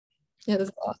Yeah, this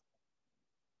is awesome.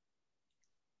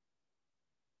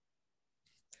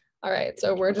 All right,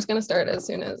 so we're just gonna start as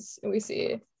soon as we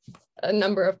see a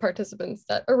number of participants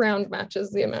that around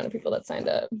matches the amount of people that signed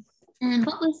up. And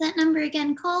what was that number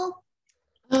again, Cole?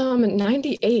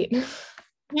 98.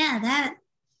 Yeah,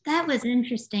 that was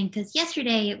interesting because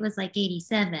yesterday it was like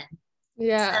 87.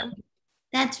 Yeah. So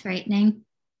that's frightening.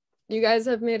 You guys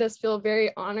have made us feel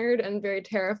very honored and very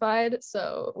terrified,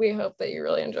 so we hope that you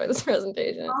really enjoy this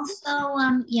presentation.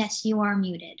 Also, yes, you are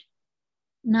muted.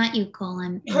 Not you,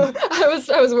 Colin. I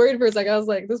was worried for a second. I was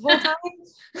like, this whole time?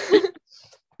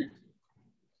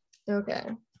 Okay.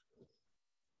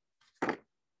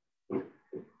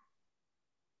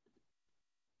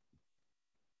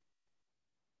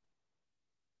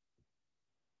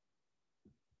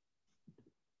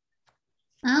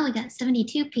 Oh, we got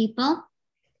 72 people.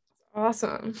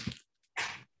 Awesome.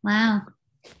 Wow.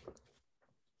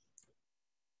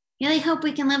 Really hope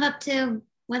we can live up to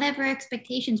whatever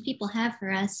expectations people have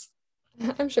for us.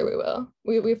 I'm sure we will.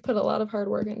 We've put a lot of hard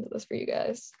work into this for you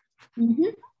guys. Mm-hmm.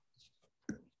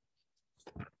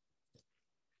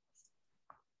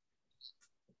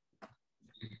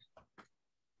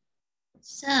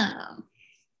 So,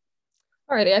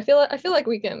 alrighty, I feel like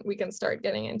we can start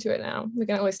getting into it now. We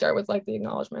can always start with like the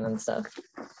acknowledgement and stuff.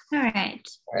 All right.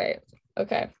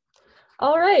 Okay.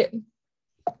 All right.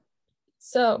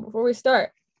 So before we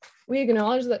start, we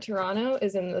acknowledge that Toronto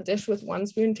is in the dish with one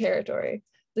spoon territory.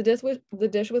 The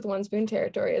dish with one spoon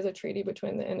territory is a treaty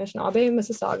between the Anishinaabe,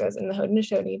 Mississaugas, and the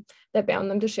Haudenosaunee that bound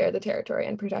them to share the territory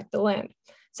and protect the land.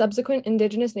 Subsequent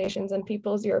Indigenous nations and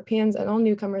peoples, Europeans, and all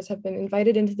newcomers have been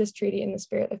invited into this treaty in the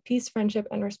spirit of peace, friendship,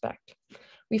 and respect.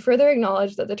 We further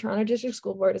acknowledge that the Toronto District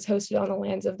School Board is hosted on the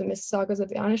lands of the Mississaugas of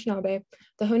the Anishinaabe,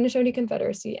 the Haudenosaunee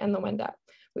Confederacy, and the Wendat.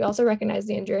 We also recognize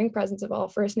the enduring presence of all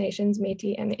First Nations,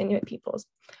 Métis, and the Inuit peoples.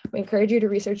 We encourage you to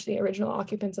research the original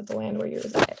occupants of the land where you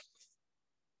reside.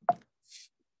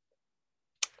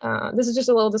 This is just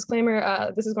a little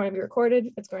disclaimer. This is going to be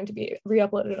recorded. It's going to be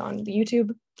re-uploaded on the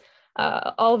YouTube.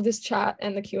 All of this chat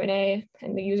and the Q&A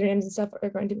and the usernames and stuff are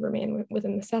going to remain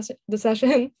within the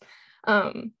session.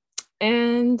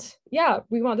 And yeah,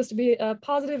 we want this to be a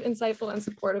positive, insightful, and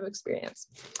supportive experience.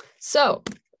 So,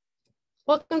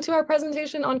 welcome to our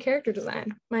presentation on character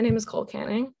design. My name is Cole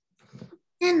Canning.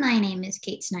 And my name is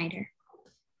Kate Snider.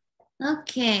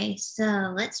 Okay,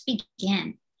 so let's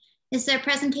begin. This is our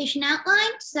presentation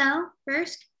outline. So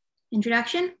first,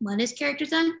 introduction. What is character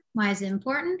design? Why is it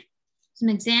important? Some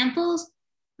examples.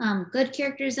 Good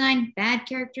character design, bad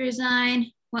character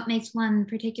design. What makes one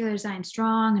particular design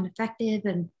strong and effective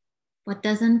and what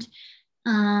doesn't.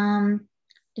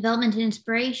 Development and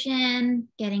inspiration,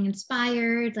 getting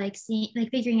inspired, like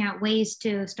figuring out ways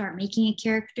to start making a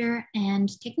character, and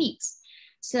techniques.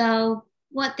 So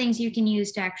what things you can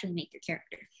use to actually make your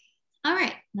character. All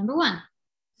right, number one.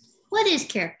 What is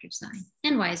character design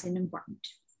and why is it important?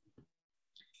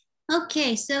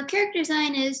 Okay, so character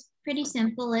design is pretty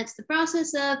simple. It's the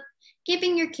process of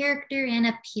giving your character an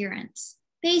appearance.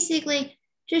 Basically,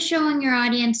 just showing your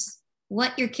audience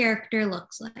what your character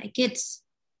looks like. It's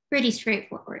pretty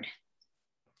straightforward.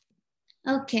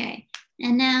 Okay,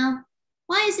 and now,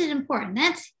 why is it important?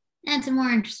 That's a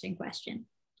more interesting question.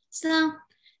 So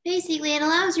basically, it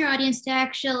allows your audience to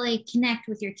actually connect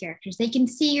with your characters. They can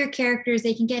see your characters.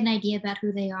 They can get an idea about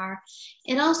who they are.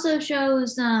 It also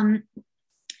shows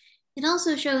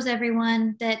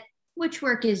everyone that which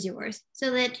work is yours,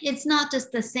 so that it's not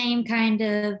just the same kind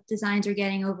of designs you're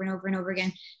getting over and over and over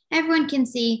again. Everyone can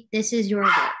see this is your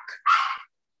work.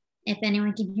 If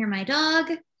anyone can hear my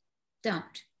dog,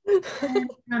 don't.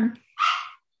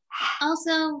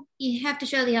 Also, you have to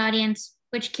show the audience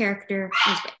which character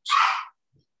is which.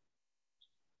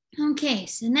 Okay,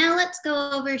 so now let's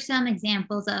go over some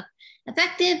examples of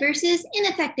effective versus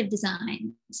ineffective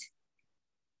designs.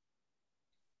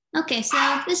 Okay,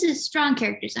 so this is strong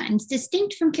character design. It's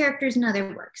distinct from characters in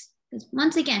other works. Because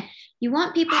once again, you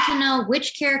want people to know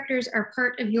which characters are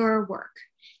part of your work.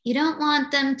 You don't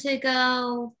want them to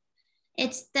go,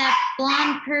 it's that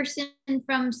blonde person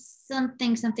from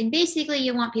something. Basically,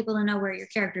 you want people to know where your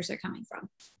characters are coming from.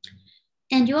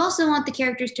 And you also want the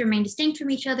characters to remain distinct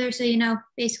from each other, so you know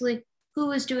basically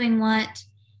who is doing what.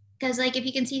 Because like if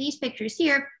you can see these pictures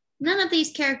here, none of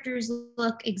these characters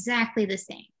look exactly the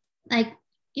same. Like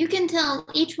you can tell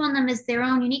each one of them is their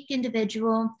own unique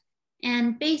individual,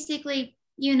 and basically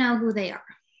you know who they are.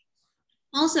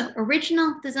 Also,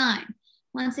 original design.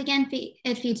 Once again,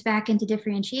 it feeds back into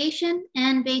differentiation,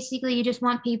 and basically you just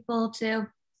want people to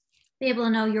be able to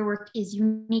know your work is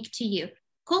unique to you.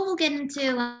 Cole will get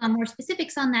into more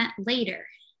specifics on that later.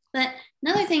 But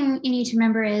another thing you need to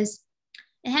remember is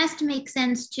It has to make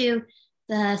sense to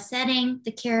the setting,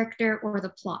 the character, or the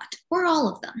plot, or all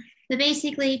of them. But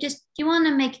basically, just you want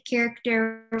to make a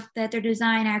character that their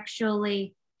design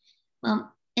actually,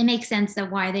 well, it makes sense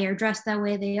that why they are dressed that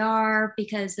way they are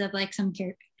because of like some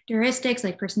characteristics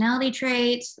like personality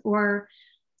traits, or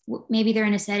maybe they're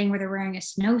in a setting where they're wearing a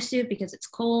snowsuit because it's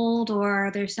cold,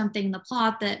 or there's something in the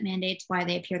plot that mandates why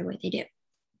they appear the way they do.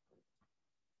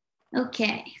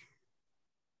 Okay.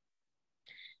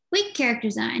 Weak character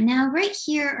design. Now, right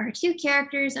here are two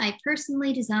characters I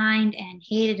personally designed and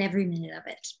hated every minute of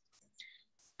it.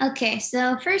 Okay,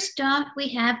 so first off, we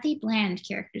have the bland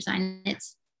character design.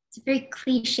 It's a very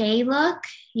cliche look.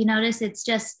 You notice it's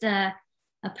just a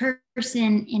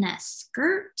person in a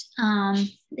skirt.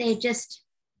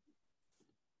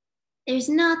 There's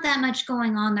not that much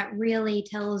going on that really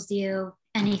tells you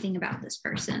anything about this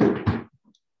person.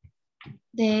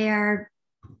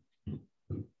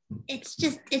 It's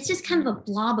just kind of a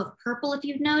blob of purple, if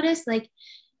you've noticed, like,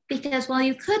 because while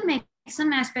you could make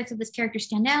some aspects of this character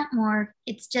stand out more,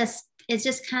 it's just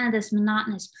kind of this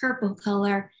monotonous purple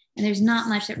color, and there's not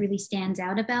much that really stands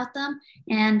out about them.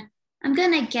 And I'm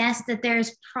gonna guess that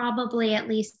there's probably at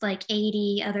least like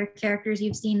 80 other characters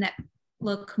you've seen that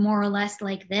look more or less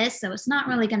like this, so it's not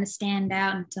really gonna stand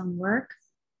out in its own work.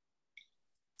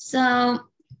 So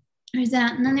there's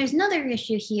that, and then there's another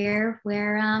issue here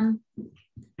where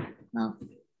well,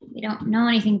 we don't know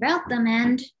anything about them,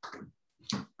 and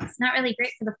it's not really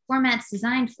great for the format it's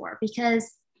designed for,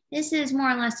 because this is more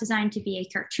or less designed to be a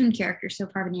cartoon character, so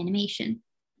part of an animation.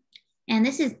 And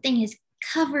this thing is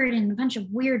covered in a bunch of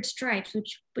weird stripes,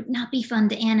 which would not be fun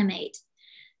to animate.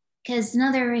 Because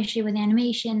another issue with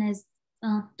animation is,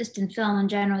 well, just in film in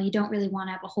general, you don't really want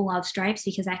to have a whole lot of stripes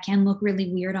because that can look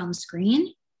really weird on the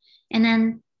screen. And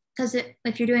then, because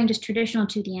if you're doing just traditional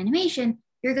 2D animation,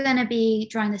 you're going to be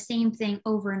drawing the same thing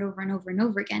over and over and over and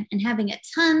over again. And having a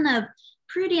ton of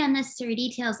pretty unnecessary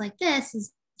details like this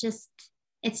is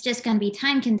it's just going to be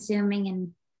time consuming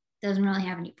and doesn't really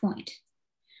have any point.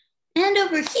 And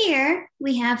over here,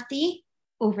 we have the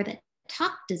over the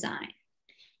top design.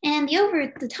 And the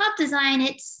over the top design,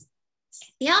 it's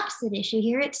the opposite issue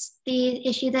here. It's the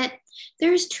issue that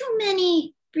there's too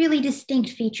many really distinct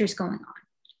features going on.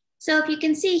 So if you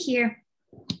can see here,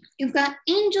 you've got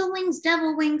angel wings,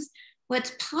 devil wings,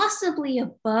 what's possibly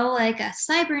a bow, like a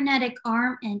cybernetic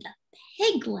arm, and a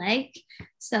pig leg.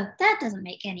 So that doesn't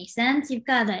make any sense. You've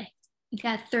got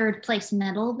third place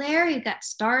medal there. You've got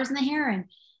stars in the hair and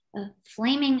a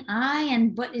flaming eye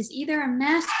and what is either a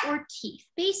mask or teeth.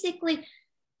 Basically,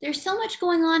 there's so much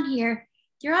going on here.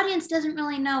 Your audience doesn't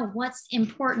really know what's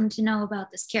important to know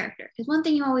about this character. Because one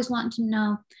thing you always want to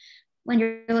know when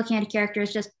you're looking at a character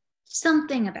is just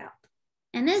something about them.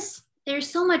 And there's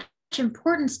so much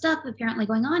important stuff apparently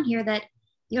going on here that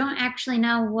you don't actually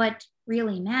know what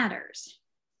really matters.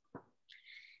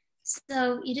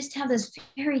 So you just have this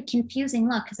very confusing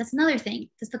look, because that's another thing,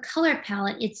 because the color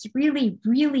palette, it's really,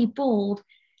 really bold,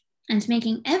 and it's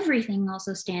making everything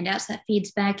also stand out. So that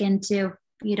feeds back into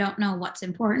you don't know what's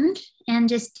important,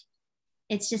 and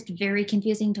it's just very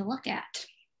confusing to look at.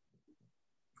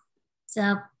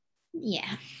 So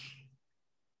yeah.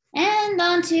 And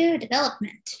on to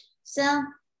development. So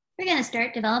we're going to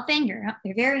start developing your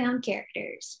very own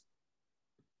characters.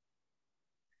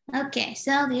 Okay,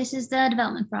 so this is the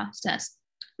development process.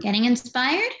 Getting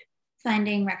inspired,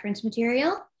 finding reference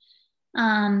material,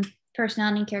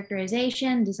 personality and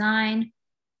characterization, design,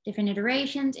 different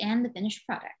iterations, and the finished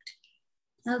product.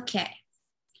 Okay,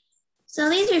 so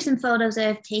these are some photos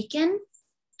I've taken.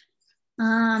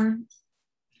 But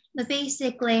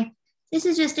basically, this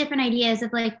is just different ideas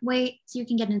of like ways you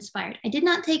can get inspired. I did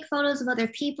not take photos of other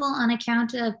people on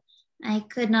account of I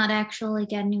could not actually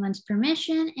get anyone's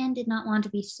permission and did not want to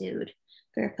be sued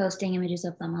for posting images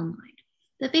of them online.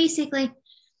 But basically,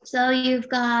 so you've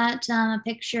got a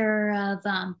picture of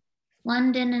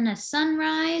London in a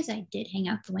sunrise. I did hang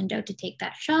out the window to take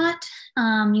that shot.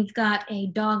 You've got a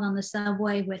dog on the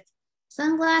subway with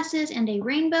sunglasses and a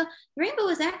rainbow. The rainbow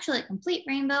was actually a complete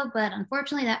rainbow, but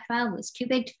unfortunately that file was too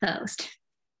big to post.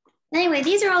 Anyway,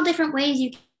 these are all different ways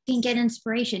you can get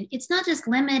inspiration. It's not just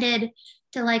limited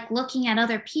to like looking at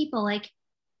other people. Like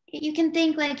you can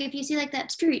think like if you see like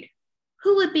that street,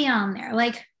 who would be on there?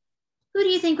 Like who do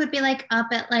you think would be like up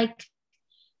at like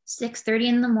 6:30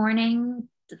 in the morning?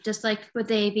 Just like, would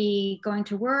they be going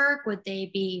to work? Would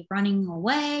they be running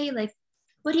away? Like,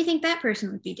 what do you think that person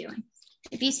would be doing?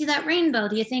 If you see that rainbow,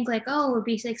 do you think like, oh, it would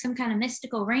be like some kind of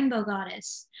mystical rainbow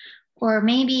goddess? Or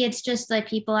maybe it's just like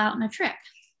people out on a trip.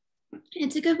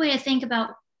 It's a good way to think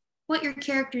about what your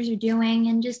characters are doing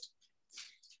and just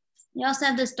You also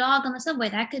have this dog on the subway.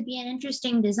 That could be an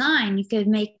interesting design. You could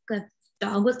make a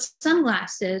dog with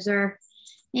sunglasses, or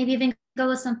maybe even go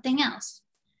with something else.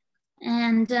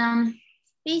 And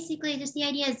basically, just the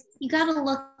idea is you got to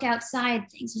look outside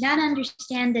things. You got to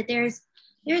understand that there's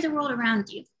a world around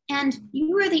you, and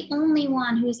you are the only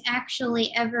one who's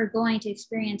actually ever going to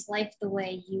experience life the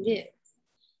way you do.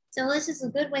 So this is a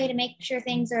good way to make sure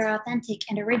things are authentic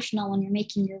and original when you're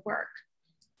making your work.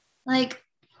 Like,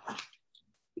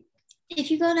 if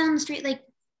you go down the street, like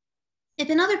if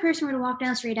another person were to walk down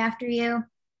the street after you,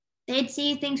 they'd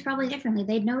see things probably differently.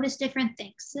 They'd notice different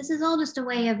things. This is all just a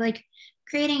way of like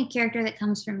creating a character that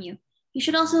comes from you. You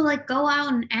should also like go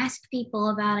out and ask people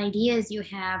about ideas you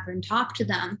have and talk to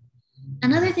them.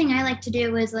 Another thing I like to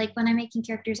do is like when I'm making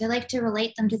characters, I like to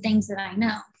relate them to things that I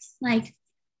know. Like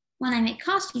when I make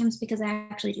costumes, because I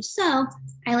actually do sew,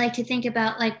 I like to think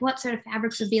about like what sort of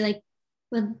fabrics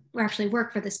would actually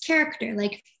work for this character.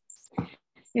 Like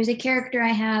there's a character I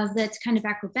have that's kind of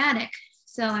acrobatic.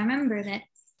 So I remember that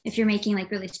if you're making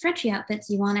like really stretchy outfits,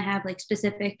 you want to have like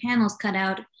specific panels cut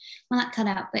out. Well, not cut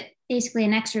out, but basically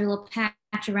an extra little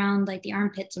patch around like the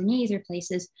armpits or knees or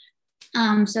places,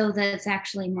 so that it's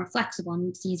actually more flexible and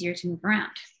it's easier to move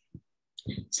around.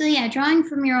 So yeah, drawing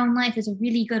from your own life is a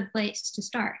really good place to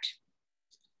start.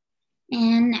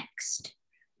 And next,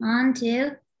 on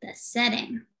to the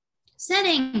setting.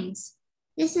 Settings.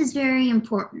 This is very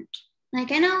important.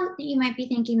 Like, I know that you might be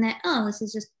thinking that, oh, this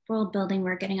is just world building,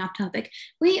 we're getting off topic.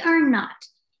 We are not.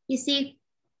 You see,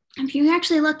 if you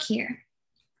actually look here,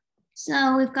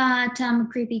 so we've got a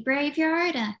creepy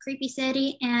graveyard, a creepy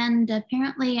city, and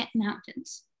apparently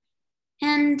mountains.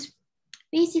 And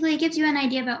basically it gives you an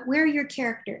idea about where your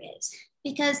character is,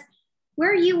 because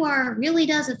where you are really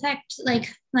does affect like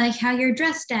how you're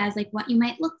dressed as, like what you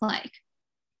might look like.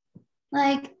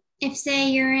 Like, if say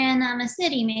you're in a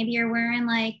city, maybe you're wearing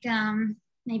like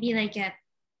maybe like a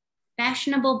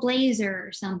fashionable blazer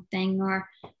or something, or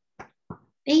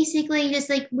basically just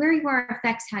like where you are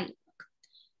affects how you look.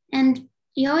 And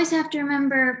you always have to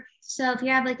remember, so if you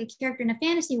have like a character in a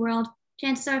fantasy world,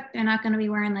 chances are they're not going to be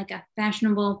wearing like a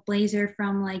fashionable blazer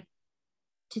from like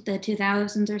the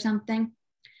 2000s or something.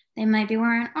 They might be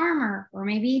wearing armor, or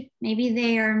maybe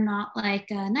they are not like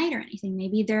a knight or anything.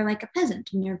 Maybe they're like a peasant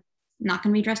and you're not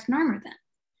going to be dressed in armor then.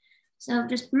 So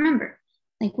just remember,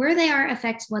 like where they are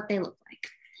affects what they look like.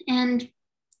 And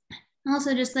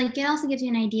also just like, it also gives you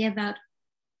an idea about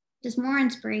just more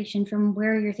inspiration from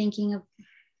where you're thinking of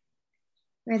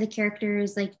where the character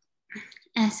is like,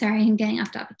 sorry, I'm getting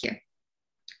off topic here.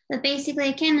 But basically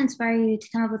it can inspire you to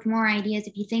come up with more ideas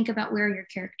if you think about where your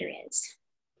character is.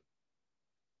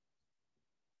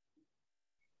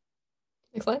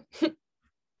 Next slide.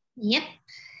 Yep.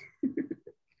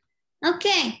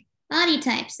 Okay, body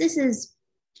types. This is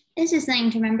something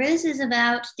to remember. This is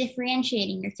about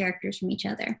differentiating your characters from each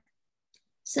other.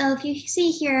 So if you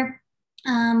see here,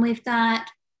 we've got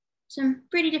some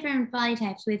pretty different body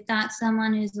types. We've got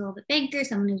someone who's a little bit bigger,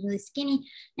 someone who's really skinny,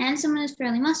 and someone who's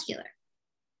fairly muscular.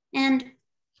 And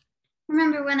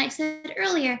remember when I said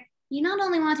earlier, you not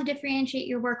only want to differentiate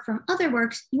your work from other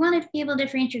works, you want to be able to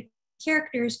differentiate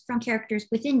characters from characters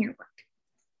within your work.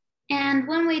 And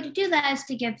one way to do that is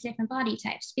to give different body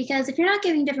types, because if you're not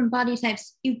giving different body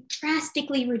types, you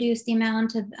drastically reduce the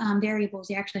amount of variables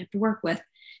you actually have to work with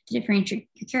to differentiate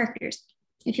your characters.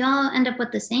 If you all end up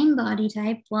with the same body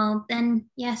type, well, then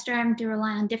you have to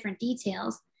rely on different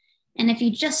details. And if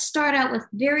you just start out with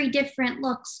very different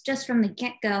looks just from the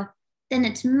get-go, then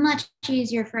it's much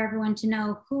easier for everyone to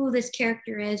know who this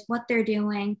character is, what they're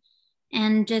doing,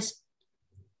 and just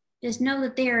know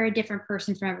that they are a different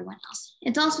person from everyone else.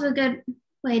 It's also a good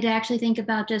way to actually think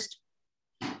about just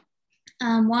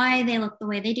why they look the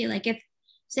way they do. Like if,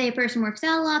 say, a person works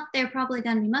out a lot, they're probably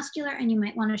going to be muscular, and you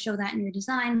might want to show that in your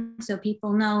design so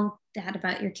people know that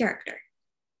about your character.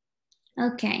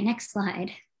 Okay, next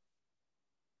slide.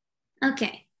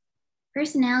 Okay,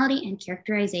 personality and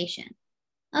characterization.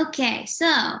 Okay,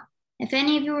 so if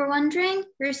any of you were wondering,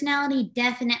 personality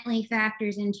definitely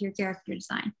factors into your character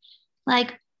design.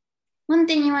 Like, one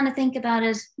thing you want to think about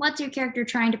is, what's your character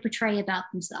trying to portray about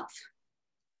themselves?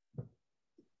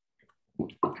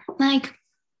 Like,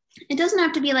 it doesn't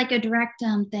have to be like a direct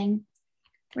thing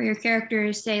where your character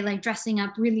is, say, like dressing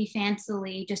up really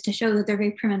fancily just to show that they're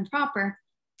very prim and proper.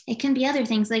 It can be other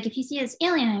things, like if you see this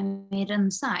alien I made on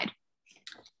the side.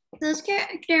 This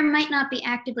character might not be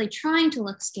actively trying to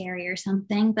look scary or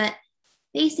something, but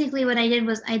basically what I did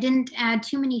was I didn't add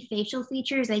too many facial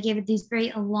features. I gave it these very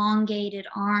elongated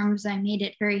arms. I made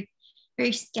it very,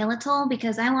 very skeletal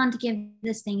because I wanted to give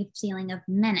this thing a feeling of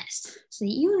menace. So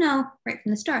you know right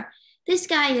from the start, this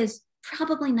guy is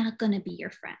probably not going to be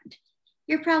your friend.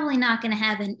 You're probably not going to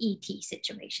have an ET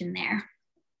situation there.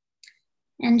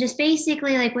 And just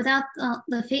basically, like, without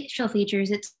the facial features,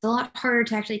 it's a lot harder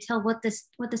to actually tell what this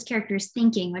character is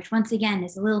thinking, which once again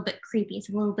is a little bit creepy. It's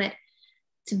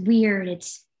weird.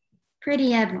 It's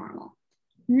pretty abnormal.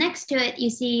 Next to it, you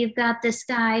see you've got this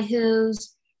guy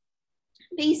who's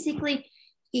basically,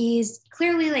 he's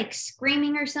clearly like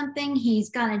screaming or something. He's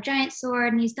got a giant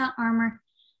sword and he's got armor.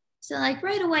 So like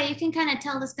right away, you can kind of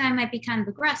tell this guy might be kind of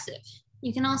aggressive.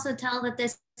 You can also tell that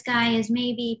this guy is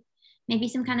maybe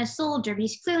some kind of soldier, but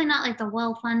he's clearly not like the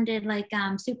well-funded, like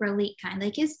super elite kind.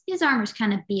 Like his armor's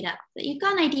kind of beat up, but you've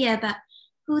got an idea about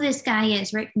who this guy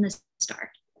is right from the start.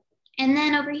 And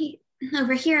then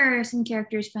over here are some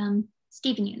characters from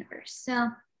Steven Universe. So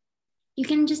you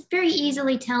can just very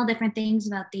easily tell different things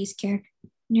about these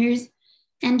characters,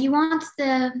 and you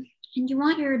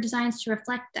want your designs to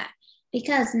reflect that.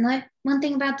 Because one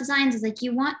thing about designs is like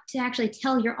you want to actually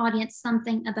tell your audience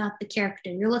something about the character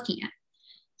you're looking at.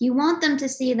 You want them to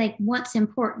see like what's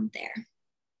important there.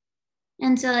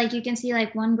 And so like you can see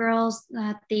like one girl's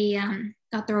got the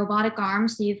robotic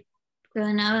arms, so you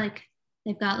really know like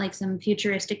they've got like some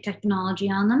futuristic technology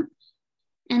on them.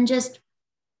 And just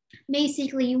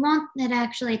basically you want it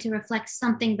actually to reflect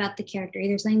something about the character,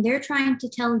 either something they're trying to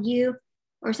tell you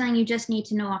or something you just need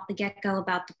to know off the get-go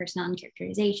about the personality and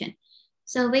characterization.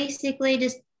 So basically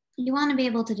just you want to be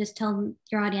able to just tell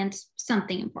your audience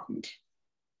something important.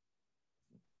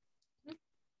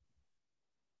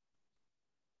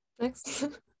 Next.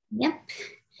 Yep.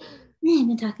 I've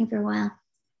been talking for a while.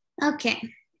 Okay.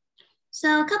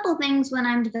 So a couple things when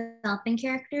I'm developing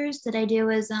characters that I do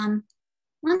is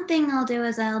one thing I'll do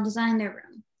is I'll design their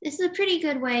room. This is a pretty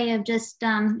good way of just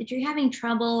if you're having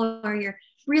trouble or you're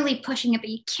really pushing it but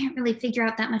you can't really figure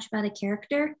out that much about a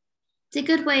character, it's a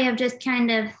good way of just kind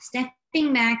of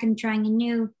stepping back and trying a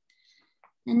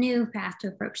new path to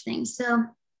approach things. So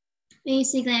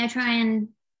basically I try and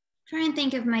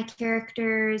think of my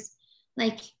characters,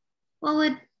 like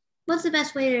what's the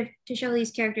best way to show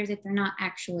these characters if they're not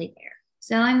actually there.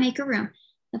 So I make a room.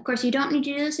 Of course, you don't need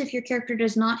to do this if your character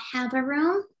does not have a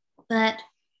room, but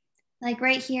like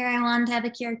right here, I wanted to have a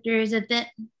character who's a bit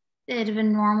of a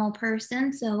normal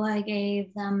person. So I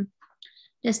gave them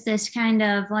just this kind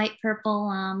of light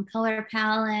purple color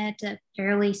palette, a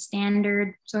fairly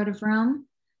standard sort of room.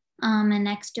 And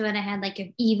next to it, I had like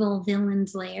an evil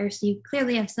villains layer. So you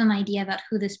clearly have some idea about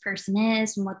who this person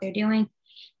is and what they're doing.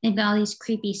 They've got all these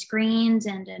creepy screens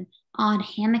and an odd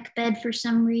hammock bed for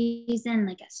some reason,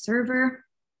 like a server.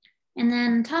 And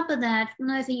then on top of that,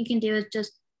 another thing you can do is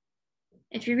just,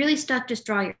 if you're really stuck, just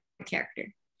draw your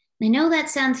character. I know that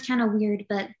sounds kind of weird,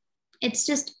 but it's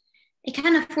just, it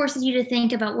kind of forces you to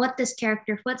think about what this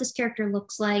character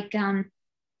looks like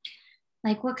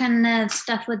what kind of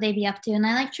stuff would they be up to. And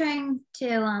I like trying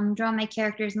to draw my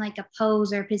characters in like a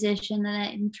pose or position that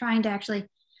I'm trying to actually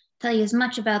tell you as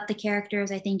much about the character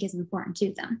as I think is important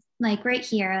to them. Like right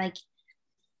here, like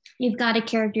you've got a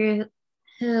character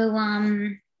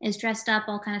who is dressed up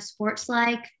all kind of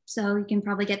sports-like. So you can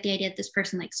probably get the idea that this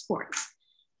person likes sports.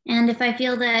 And if I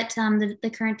feel that the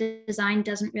current design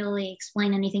doesn't really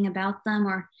explain anything about them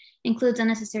or includes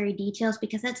unnecessary details,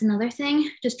 because that's another thing,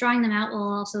 just drawing them out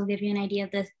will also give you an idea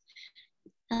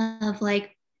of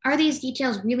like, are these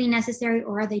details really necessary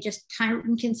or are they just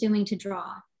time consuming to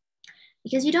draw?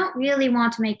 Because you don't really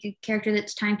want to make a character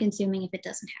that's time consuming if it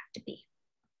doesn't have to be.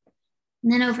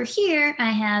 And then over here,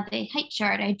 I have a height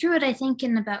chart. I drew it, I think,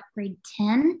 in about grade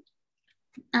 10.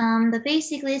 But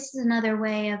basically, this is another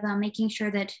way of making sure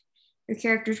that your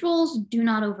characters' roles do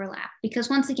not overlap. Because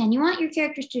once again, you want your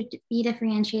characters to be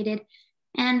differentiated,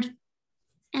 and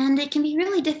it can be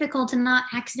really difficult to not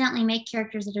accidentally make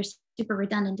characters that are super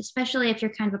redundant, especially if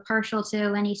you're kind of partial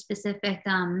to any specific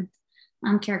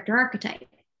character archetype.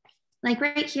 Like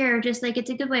right here, just like it's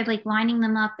a good way of like lining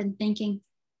them up and thinking,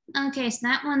 okay, so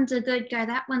that one's a good guy,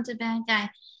 that one's a bad guy,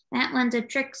 that one's a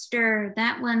trickster,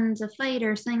 that one's a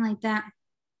fighter, something like that.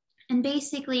 And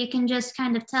basically you can just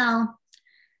kind of tell,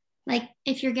 like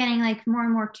if you're getting like more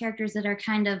and more characters that are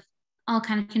all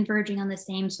kind of converging on the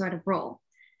same sort of role.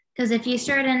 Because if you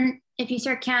start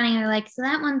counting, you're like, so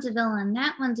that one's a villain,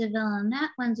 that one's a villain,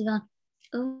 that one's a villain.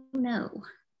 Oh no.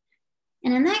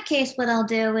 And in that case, what I'll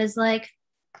do is like,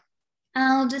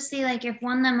 I'll just see like if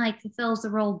one of them like fulfills the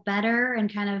role better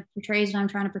and kind of portrays what I'm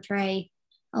trying to portray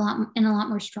in a lot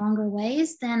more stronger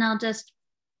ways, then I'll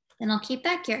keep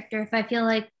that character. If I feel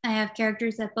like I have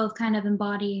characters that both kind of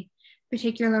embody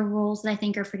particular roles that I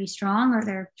think are pretty strong or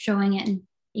they're showing it in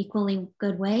equally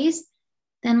good ways,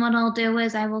 then what I'll do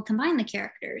is I will combine the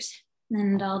characters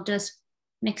and I'll just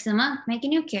mix them up, make a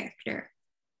new character.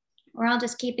 Or I'll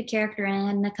just keep a character in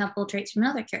and a couple traits from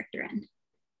another character in.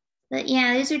 But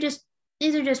yeah, these are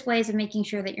just ways of making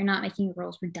sure that you're not making your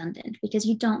roles redundant, because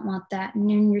you don't want that, and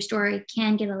then your story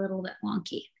can get a little bit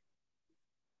wonky.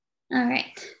 All right.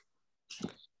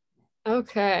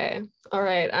 Okay. All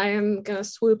right. I am gonna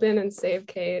swoop in and save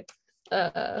Kate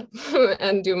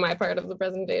and do my part of the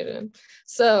presentation.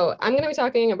 So I'm gonna be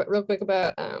talking about real quick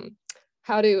about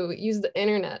how to use the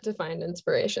internet to find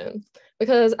inspiration.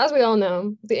 Because as we all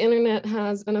know, the internet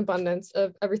has an abundance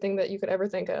of everything that you could ever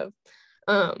think of.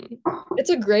 It's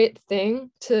a great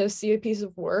thing to see a piece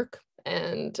of work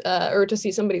and or to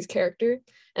see somebody's character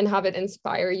and have it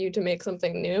inspire you to make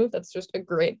something new. That's just a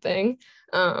great thing.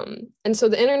 And so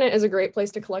the internet is a great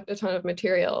place to collect a ton of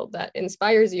material that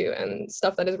inspires you and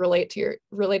stuff that is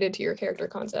related to your character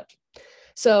concept.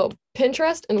 So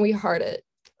Pinterest and We Heart It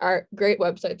are great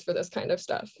websites for this kind of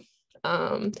stuff.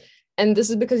 And this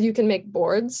is because you can make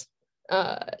boards.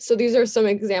 So these are some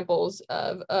examples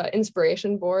of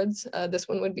inspiration boards. This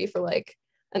one would be for like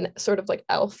an sort of like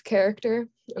elf character,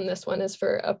 and this one is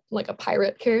for a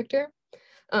pirate character.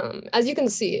 As you can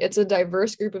see, it's a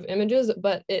diverse group of images,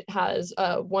 but it has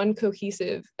one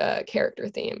cohesive character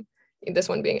theme, this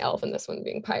one being elf and this one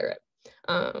being pirate.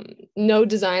 No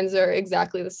designs are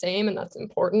exactly the same, and that's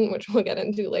important, which we'll get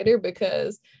into later,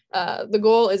 because the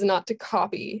goal is not to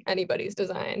copy anybody's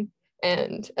design.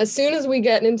 And as soon as we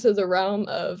get into the realm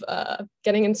of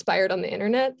getting inspired on the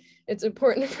internet, it's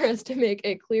important for us to make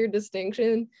a clear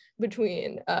distinction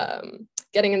between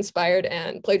getting inspired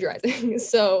and plagiarizing.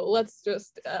 So let's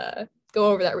just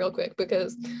go over that real quick,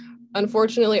 because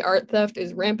unfortunately art theft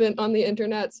is rampant on the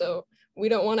internet. So we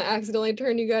don't want to accidentally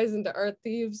turn you guys into art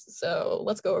thieves. So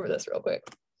let's go over this real quick.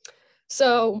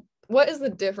 So what is the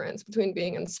difference between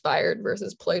being inspired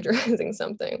versus plagiarizing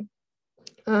something?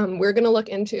 We're going to look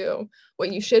into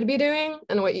what you should be doing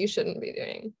and what you shouldn't be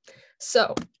doing.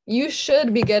 So you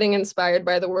should be getting inspired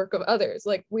by the work of others.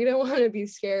 Like, we don't want to be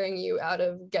scaring you out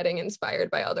of getting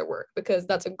inspired by other work, because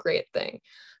that's a great thing.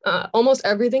 Almost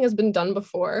everything has been done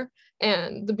before.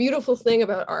 And the beautiful thing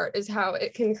about art is how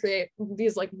it can create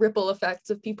these like ripple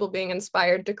effects of people being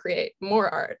inspired to create more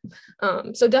art.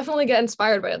 So definitely get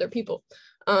inspired by other people.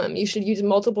 You should use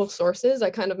multiple sources. I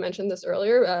kind of mentioned this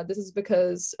earlier. This is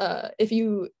because if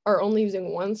you are only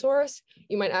using one source,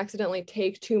 you might accidentally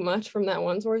take too much from that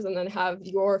one source and then have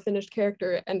your finished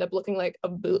character end up looking like a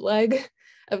bootleg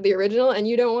of the original, and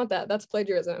you don't want that. That's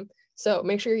plagiarism. So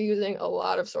make sure you're using a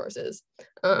lot of sources.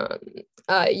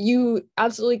 You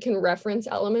absolutely can reference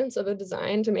elements of a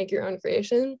design to make your own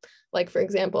creation. Like, for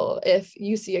example, if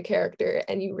you see a character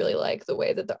and you really like the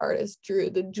way that the artist drew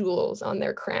the jewels on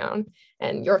their crown,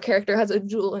 and your character has a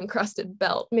jewel encrusted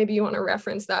belt, maybe you want to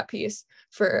reference that piece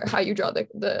for how you draw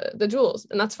the jewels,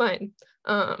 and that's fine.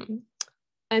 And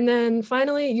then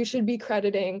finally, you should be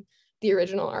crediting the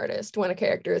original artist when a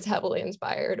character is heavily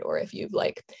inspired, or if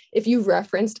you've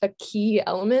referenced a key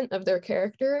element of their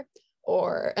character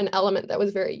or an element that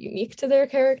was very unique to their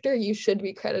character, you should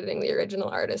be crediting the original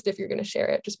artist. If you're going to share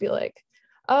it, just be like,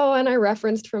 oh, and I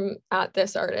referenced from at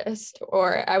this artist,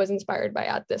 or I was inspired by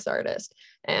at this artist.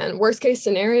 And worst case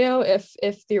scenario, if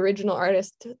the original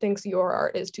artist thinks your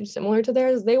art is too similar to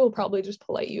theirs, they will probably just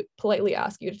politely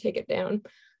ask you to take it down,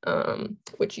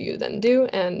 which you then do,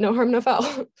 and no harm, no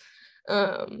foul.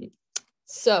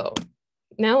 So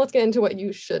now let's get into what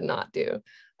you should not do.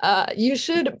 You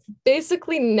should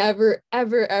basically never,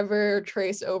 ever, ever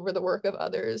trace over the work of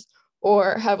others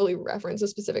or heavily reference a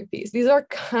specific piece. These are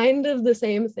kind of the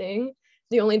same thing.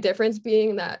 The only difference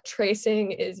being that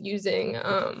tracing is using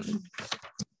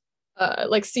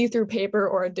like see-through paper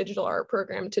or a digital art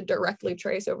program to directly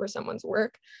trace over someone's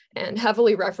work. And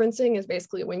heavily referencing is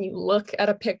basically when you look at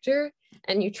a picture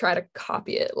and you try to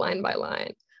copy it line by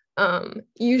line.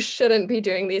 You shouldn't be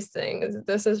doing these things.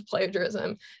 This is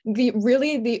plagiarism.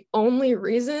 The only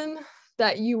reason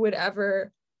that you would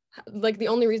ever, the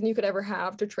only reason you could ever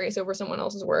have to trace over someone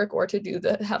else's work or to do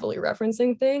the heavily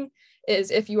referencing thing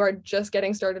is if you are just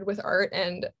getting started with art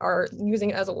and are using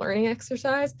it as a learning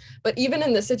exercise. But even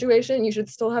in this situation, you should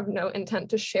still have no intent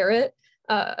to share it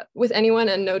with anyone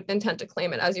and no intent to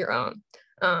claim it as your own.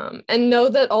 And know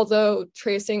that although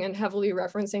tracing and heavily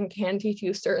referencing can teach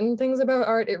you certain things about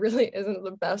art, it really isn't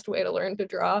the best way to learn to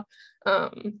draw.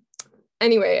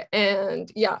 Anyway,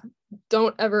 and yeah,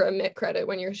 don't ever omit credit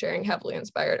when you're sharing heavily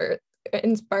inspired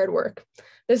work.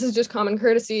 This is just common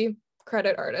courtesy.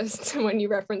 Credit artists when you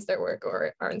reference their work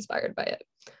or are inspired by it.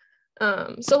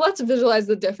 So let's visualize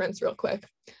the difference real quick.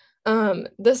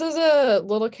 This is a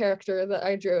little character that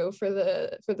I drew for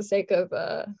the sake of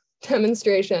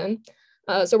demonstration.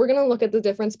 So we're going to look at the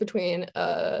difference between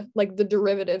like the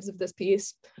derivatives of this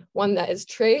piece, one that is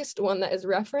traced, one that is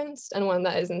referenced, and one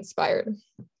that is inspired.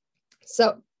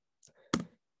 So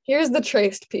here's the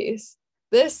traced piece.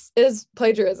 This is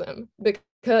plagiarism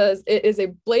because it is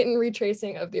a blatant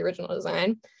retracing of the original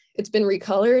design. It's been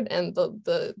recolored and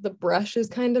the brush is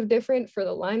kind of different for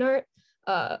the line art,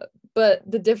 but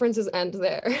the differences end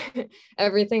there.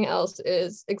 Everything else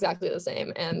is exactly the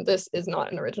same, and this is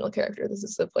not an original character. This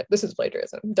is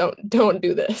plagiarism. Don't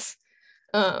do this.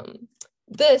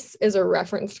 This is a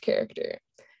referenced character,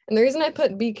 and the reason I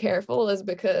put be careful is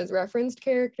because referenced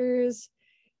characters,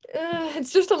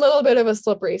 it's just a little bit of a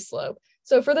slippery slope.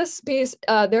 So for this piece,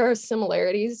 there are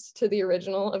similarities to the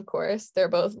original, of course. They're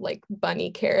both like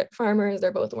bunny carrot farmers.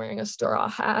 They're both wearing a straw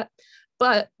hat,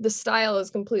 but the style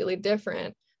is completely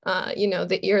different. You know,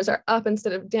 the ears are up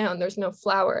instead of down. There's no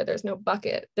flower. There's no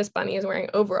bucket. This bunny is wearing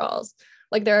overalls.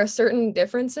 Like there are certain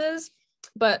differences,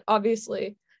 but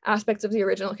obviously aspects of the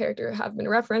original character have been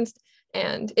referenced.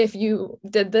 And if you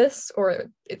did this, or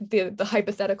the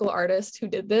hypothetical artist who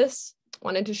did this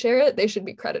wanted to share it, they should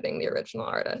be crediting the original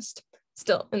artist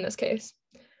still in this case.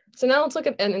 So now let's look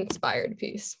at an inspired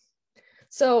piece.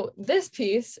 So this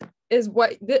piece is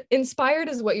inspired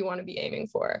is what you want to be aiming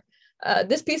for.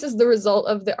 This piece is the result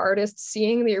of the artist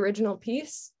seeing the original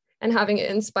piece and having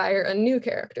it inspire a new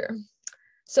character.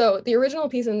 So the original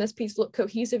piece and this piece look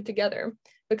cohesive together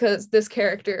because this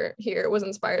character here was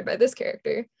inspired by this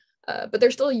character, but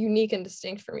they're still unique and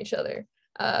distinct from each other.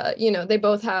 You know, they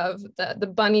both have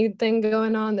the bunny thing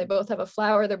going on. They both have a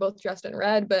flower. They're both dressed in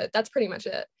red, but that's pretty much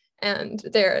it. And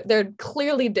they're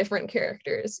clearly different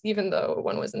characters, even though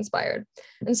one was inspired.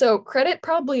 And so credit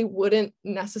probably wouldn't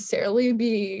necessarily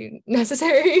be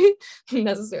necessary.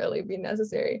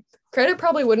 Credit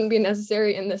probably wouldn't be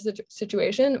necessary in this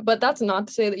situation, but that's not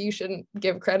to say that you shouldn't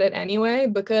give credit anyway,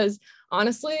 because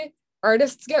honestly,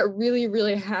 artists get really,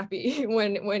 really happy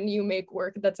when you make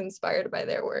work that's inspired by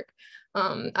their work.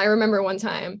 I remember one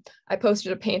time I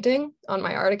posted a painting on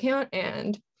my art account,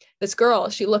 and this girl,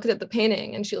 she looked at the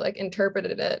painting and she like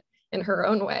interpreted it in her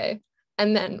own way,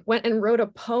 and then went and wrote a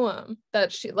poem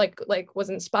that she like was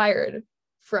inspired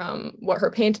from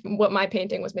what my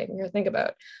painting was making her think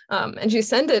about. And she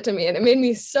sent it to me, and it made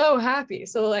me so happy.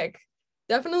 So like,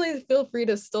 definitely feel free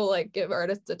to still like give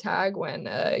artists a tag when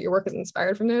your work is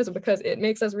inspired from theirs, because it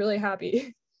makes us really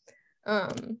happy.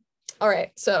 All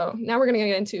right, so now we're gonna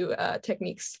get into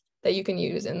techniques that you can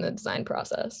use in the design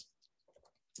process.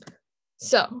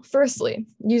 So firstly,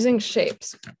 using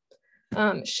shapes.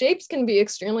 Shapes can be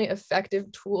extremely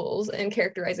effective tools in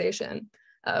characterization,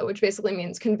 which basically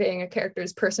means conveying a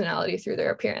character's personality through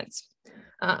their appearance.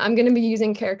 I'm gonna be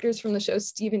using characters from the show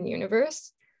Steven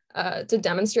Universe to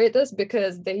demonstrate this,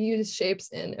 because they use shapes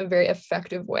in a very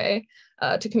effective way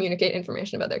to communicate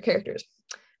information about their characters.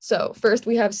 So first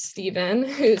we have Steven,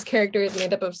 whose character is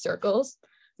made up of circles.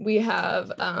 We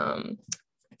have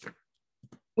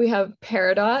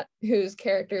Peridot, whose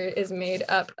character is made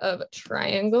up of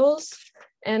triangles.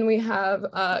 And we have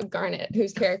Garnet,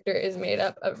 whose character is made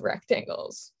up of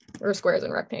rectangles, or squares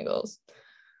and rectangles.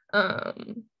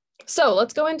 So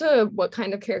let's go into what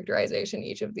kind of characterization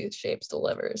each of these shapes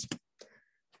delivers.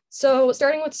 So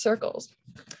starting with circles.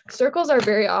 Circles are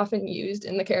very often used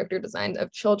in the character designs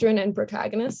of children and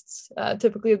protagonists,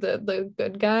 typically the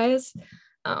good guys.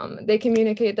 They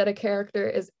communicate that a character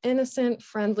is innocent,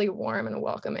 friendly, warm, and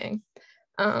welcoming.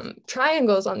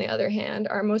 Triangles, on the other hand,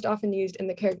 are most often used in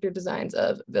the character designs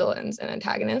of villains and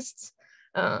antagonists.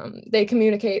 They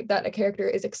communicate that a character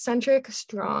is eccentric,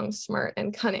 strong, smart,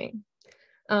 and cunning.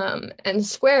 And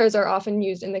squares are often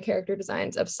used in the character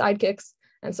designs of sidekicks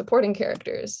and supporting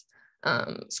characters.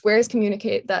 Squares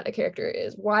communicate that a character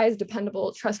is wise,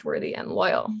 dependable, trustworthy, and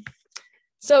loyal.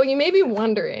 So you may be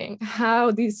wondering how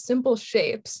these simple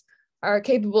shapes are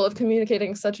capable of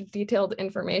communicating such detailed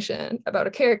information about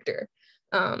a character.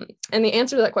 And the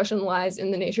answer to that question lies in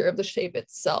the nature of the shape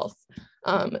itself.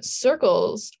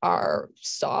 Circles are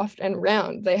soft and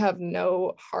round. They have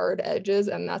no hard edges,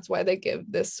 and that's why they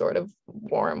give this sort of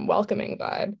warm, welcoming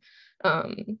vibe.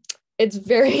 It's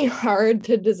very hard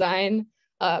to design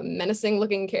a menacing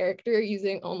looking character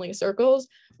using only circles,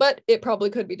 but it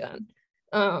probably could be done.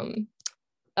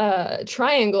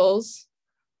 Triangles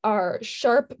are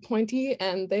sharp, pointy,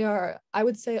 and they are, I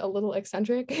would say, a little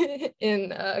eccentric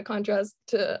in contrast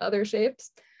to other shapes.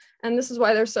 And this is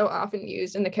why they're so often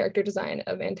used in the character design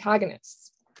of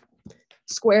antagonists.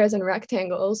 Squares and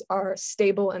rectangles are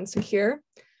stable and secure.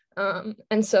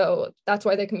 And so that's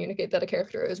why they communicate that a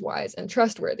character is wise and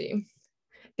trustworthy.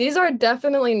 These are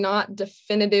definitely not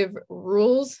definitive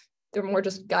rules They're more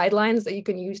just guidelines that you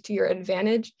can use to your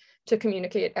advantage to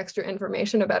communicate extra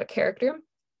information about a character.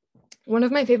 One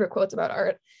of my favorite quotes about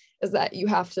art is that you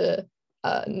have to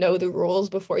know the rules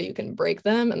before you can break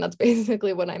them. And that's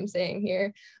basically what I'm saying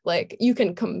here. Like, you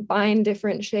can combine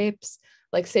different shapes.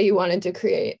 Like, say you wanted to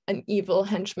create an evil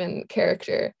henchman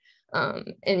character,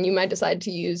 and you might decide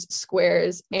to use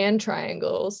squares and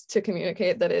triangles to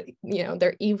communicate that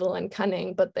they're evil and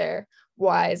cunning, but they're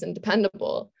wise and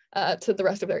dependable to the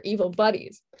rest of their evil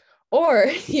buddies. Or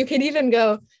you could even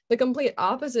go the complete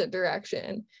opposite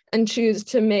direction and choose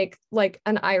to make like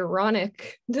an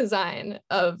ironic design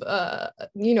of,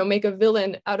 make a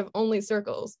villain out of only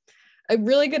circles. A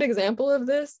really good example of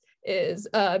this is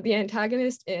the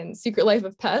antagonist in Secret Life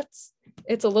of Pets.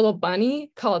 It's a little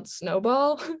bunny called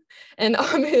Snowball. And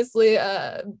obviously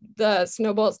the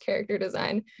Snowball's character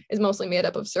design is mostly made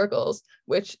up of circles,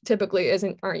 which typically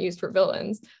aren't used for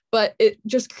villains, but it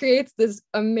just creates this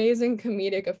amazing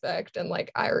comedic effect and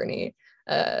like irony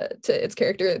to its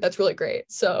character that's really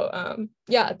great. So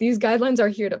yeah, these guidelines are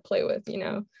here to play with,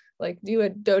 like do a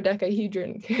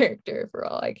dodecahedron character for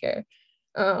all I care.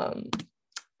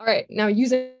 All right, now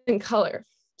using color.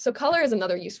 So color is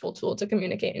another useful tool to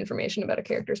communicate information about a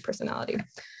character's personality.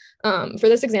 For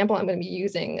this example, I'm going to be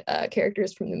using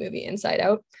characters from the movie Inside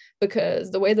Out,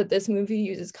 because the way that this movie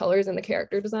uses colors in the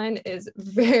character design is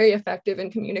very effective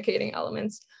in communicating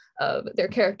elements of their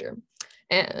character.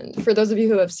 And for those of you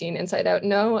who have seen Inside Out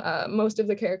know, most of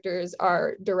the characters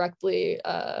are directly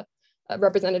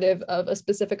representative of a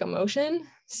specific emotion.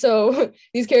 So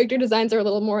these character designs are a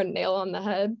little more nail on the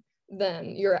head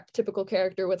than your typical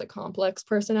character with a complex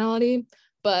personality,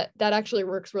 but that actually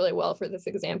works really well for this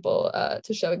example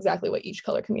to show exactly what each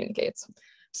color communicates.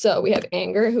 So we have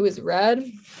anger, who is red.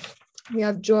 We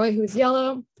have joy, who's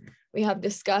yellow. We have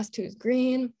disgust, who's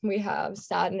green. We have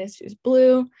sadness, who's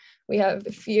blue. We have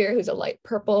fear, who's a light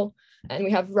purple. And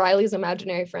we have Riley's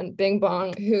imaginary friend, Bing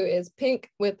Bong, who is pink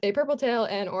with a purple tail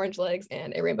and orange legs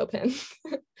and a rainbow pin.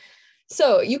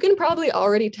 So you can probably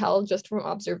already tell just from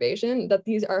observation that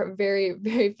these are very,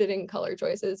 very fitting color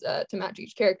choices to match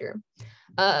each character.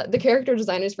 The character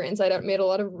designers for Inside Out made a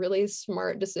lot of really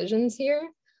smart decisions here,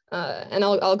 and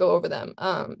I'll go over them.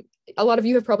 A lot of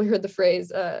you have probably heard the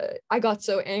phrase, I got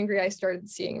so angry I started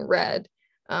seeing red.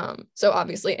 So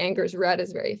obviously anger's red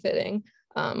is very fitting.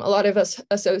 A lot of us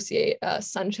associate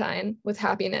sunshine with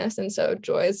happiness, and so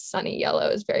Joy's sunny yellow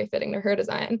is very fitting to her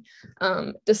design.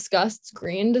 Disgust's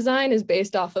green design is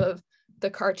based off of the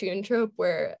cartoon trope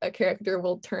where a character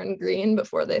will turn green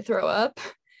before they throw up.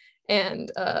 And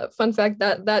fun fact,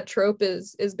 that trope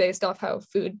is based off how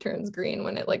food turns green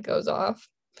when it like goes off.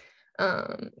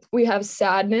 We have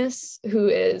sadness, who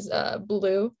is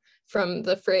blue, from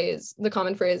the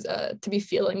common phrase to be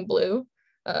feeling blue,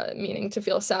 meaning to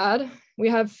feel sad. We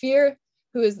have fear,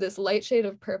 who is this light shade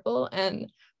of purple,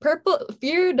 and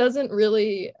fear doesn't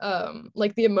really,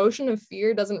 like the emotion of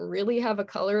fear doesn't really have a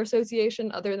color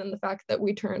association other than the fact that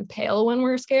we turn pale when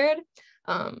we're scared.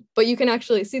 But you can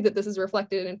actually see that this is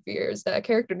reflected in Fear's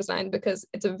character design because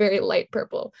it's a very light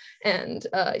purple. And,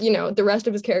 the rest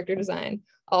of his character design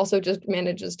also just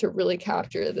manages to really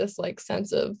capture this like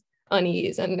sense of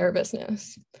unease and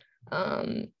nervousness.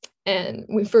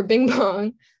 For Bing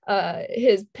Bong,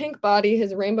 his pink body,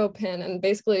 his rainbow pin, and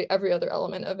basically every other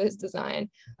element of his design,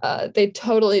 they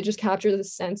totally just capture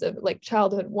this sense of like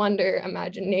childhood wonder,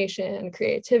 imagination,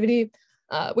 creativity,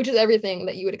 which is everything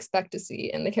that you would expect to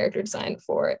see in the character design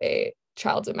for a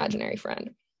child's imaginary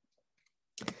friend.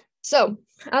 So,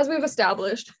 as we've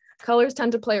established, colors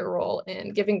tend to play a role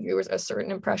in giving viewers a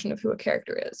certain impression of who a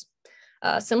character is.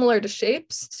 Similar to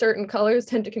shapes, certain colors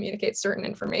tend to communicate certain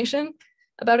information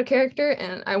about a character,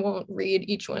 and I won't read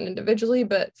each one individually,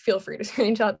 but feel free to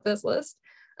screenshot this list.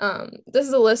 This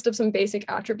is a list of some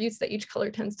basic attributes that each color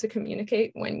tends to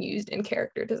communicate when used in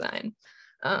character design.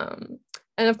 And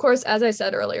of course, as I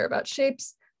said earlier about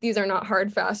shapes, these are not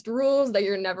hard, fast rules that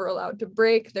you're never allowed to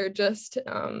break. They're just,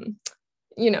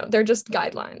 they're just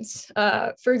guidelines.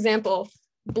 For example,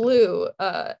 blue,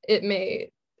 it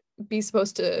may be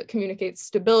supposed to communicate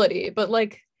stability, but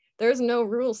like, there's no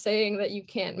rule saying that you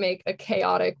can't make a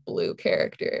chaotic blue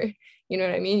character. You know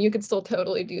what I mean? You could still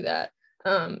totally do that.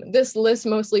 This list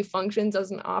mostly functions as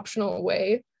an optional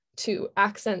way to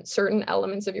accent certain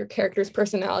elements of your character's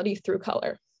personality through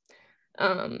color.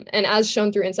 And as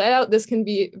shown through Inside Out, this can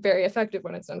be very effective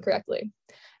when it's done correctly.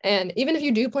 And even if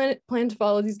you do plan to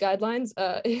follow these guidelines,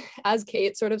 as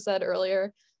Kate sort of said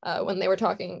earlier, when they were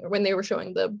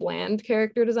showing the bland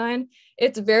character design,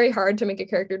 it's very hard to make a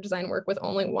character design work with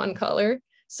only one color.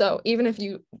 So even if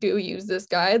you do use this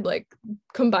guide, like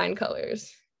combine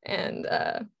colors. And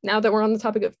now that we're on the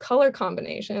topic of color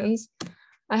combinations,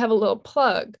 I have a little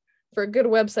plug for a good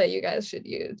website you guys should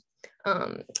use.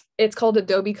 It's called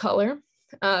Adobe Color.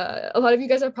 A lot of you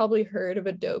guys have probably heard of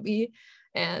Adobe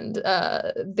and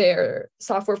their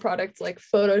software products like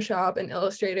Photoshop and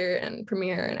Illustrator and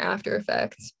Premiere and After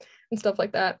Effects and stuff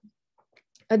like that.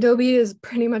 Adobe is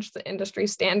pretty much the industry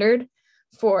standard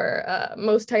for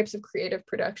most types of creative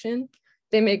production.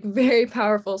 They make very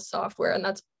powerful software, and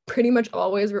that's pretty much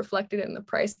always reflected in the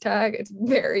price tag. It's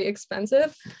very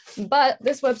expensive, but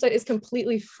this website is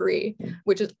completely free,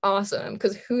 which is awesome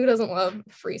because who doesn't love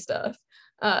free stuff?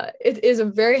 It is a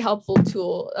very helpful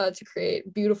tool to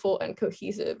create beautiful and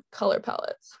cohesive color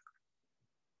palettes.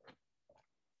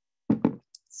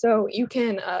 So you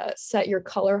can set your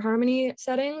color harmony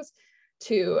settings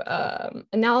to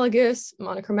analogous,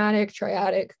 monochromatic,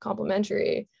 triadic,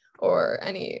 complementary, or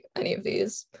any of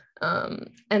these.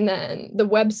 And then the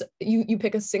website, you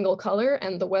pick a single color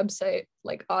and the website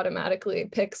like automatically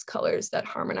picks colors that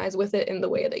harmonize with it in the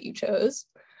way that you chose.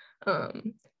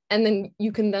 And then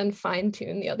you can then fine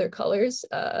tune the other colors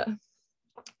to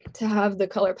have the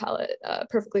color palette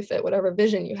perfectly fit whatever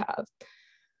vision you have.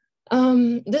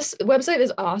 This website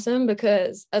is awesome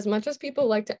because as much as people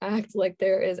like to act like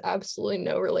there is absolutely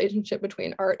no relationship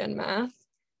between art and math,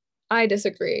 I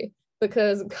disagree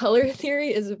because color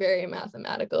theory is very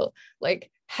mathematical. Like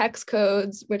hex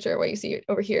codes, which are what you see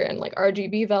over here, and like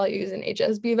RGB values and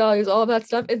HSB values, all of that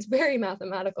stuff, it's very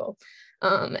mathematical.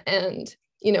 And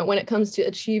you know, when it comes to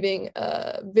achieving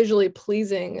a visually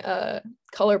pleasing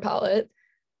color palette,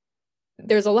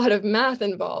 there's a lot of math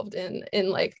involved in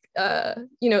like,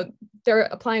 you know, they're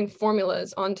applying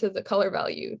formulas onto the color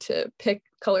value to pick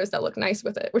colors that look nice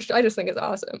with it, which I just think is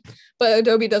awesome. But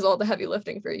Adobe does all the heavy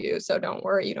lifting for you. So don't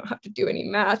worry, you don't have to do any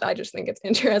math. I just think it's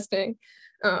interesting.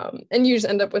 And you just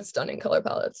end up with stunning color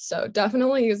palettes. So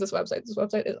definitely use this website. This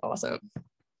website is awesome.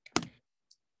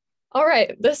 All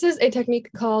right, this is a technique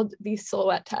called the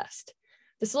silhouette test.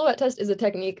 The silhouette test is a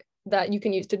technique that you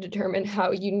can use to determine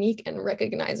how unique and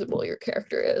recognizable your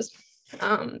character is.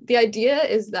 The idea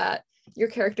is that your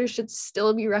character should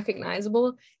still be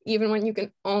recognizable even when you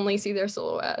can only see their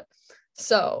silhouette.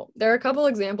 So there are a couple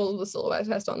examples of the silhouette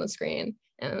test on the screen,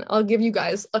 and I'll give you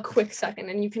guys a quick second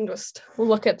and you can just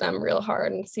look at them real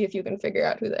hard and see if you can figure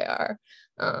out who they are.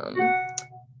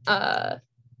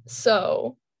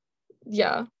 So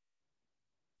yeah,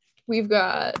 we've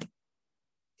got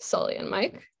Sully and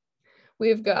Mike.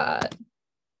 We've got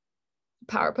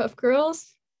Powerpuff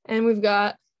Girls, and we've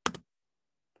got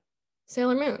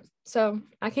Sailor Moon. So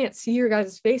I can't see your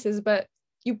guys' faces, but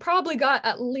you probably got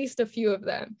at least a few of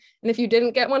them. And if you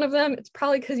didn't get one of them, it's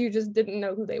probably because you just didn't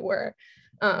know who they were.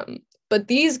 But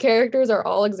these characters are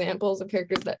all examples of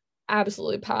characters that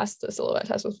absolutely pass the silhouette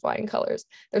test with flying colors.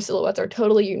 Their silhouettes are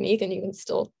totally unique, and you can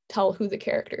still tell who the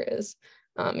character is,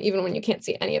 even when you can't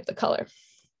see any of the color.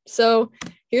 So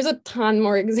here's a ton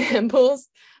more examples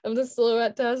of the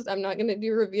silhouette test. I'm not going to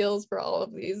do reveals for all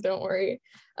of these, don't worry.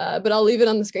 But I'll leave it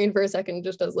on the screen for a second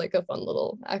just as like a fun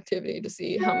little activity to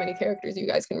see how many characters you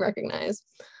guys can recognize.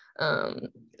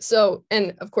 So,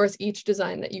 and of course, each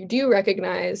design that you do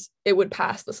recognize, it would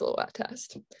pass the silhouette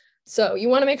test. So you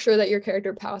want to make sure that your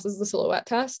character passes the silhouette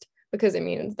test because it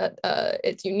means that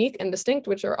it's unique and distinct,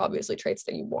 which are obviously traits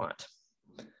that you want.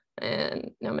 And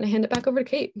now I'm going to hand it back over to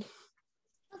Kate.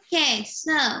 Okay,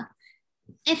 so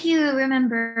if you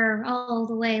remember all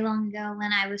the way long ago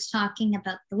when I was talking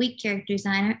about the weak character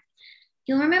designer,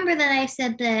 you'll remember that I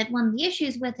said that one of the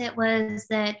issues with it was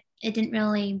that it didn't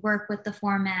really work with the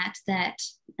format that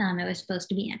it was supposed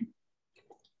to be in.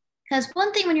 Because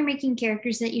one thing when you're making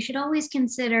characters that you should always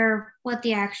consider what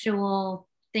the actual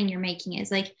thing you're making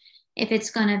is. Like if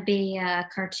it's going to be a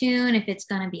cartoon, if it's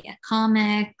going to be a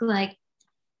comic, like,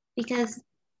 because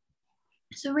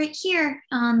so right here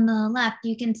on the left,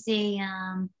 you can see,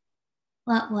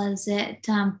 what was it?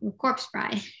 Corpse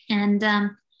Bride. And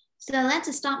so that's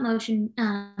a stop motion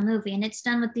movie, and it's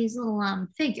done with these little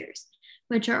figures,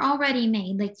 which are already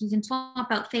made. Like you can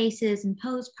swap out faces and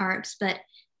pose parts, but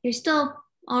they're still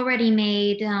already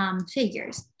made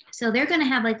figures. So they're going to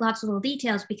have like lots of little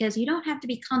details because you don't have to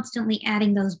be constantly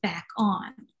adding those back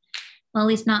on. Well, at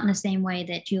least not in the same way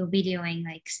that you'll be doing,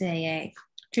 like, say, a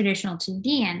traditional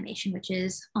 2D animation, which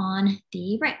is on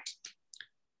the right.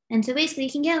 And so basically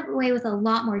you can get away with a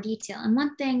lot more detail. And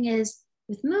one thing is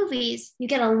with movies, you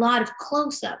get a lot of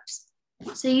close-ups.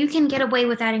 So you can get away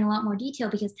with adding a lot more detail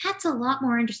because that's a lot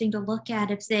more interesting to look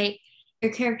at if, say,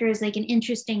 your character is like an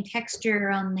interesting texture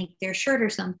on like their shirt or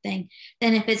something,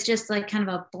 than if it's just like kind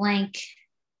of a blank,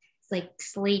 like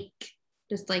sleek,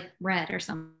 just like red or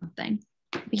something.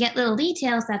 If we get little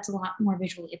details, that's a lot more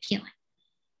visually appealing.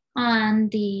 In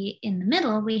the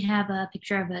middle, we have a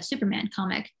picture of a Superman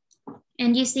comic.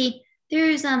 And you see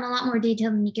there's a lot more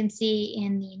detail than you can see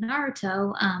in the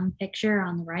Naruto picture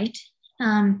on the right.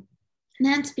 And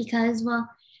that's because, well,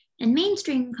 in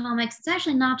mainstream comics, it's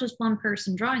actually not just one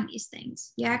person drawing these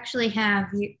things. You actually have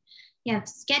you have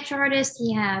sketch artists,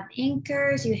 you have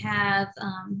inkers, you have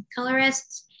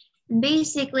colorists. And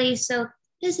basically, so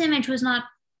this image was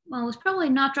probably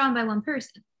not drawn by one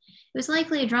person. It was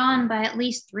likely drawn by at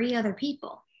least 3 other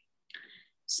people.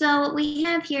 So what we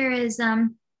have here is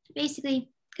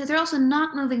basically, because they're also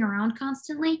not moving around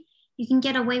constantly, you can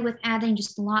get away with adding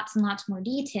just lots and lots more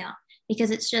detail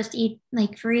because it's just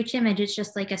like for each image, it's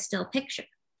just like a still picture.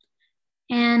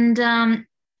 And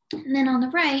then on the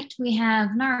right, we have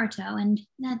Naruto, and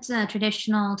that's a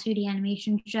traditional 2D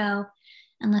animation show,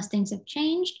 unless things have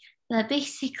changed. But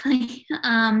basically,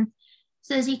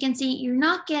 so as you can see, you're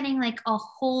not getting like a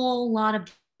whole lot of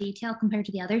detail compared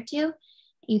to the other 2.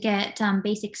 You get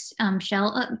basic cell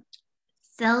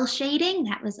shading.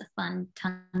 That was a fun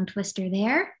tongue twister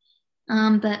there.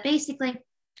 But basically,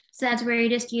 so that's where you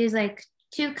just use like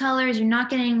 2 colors. You're not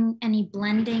getting any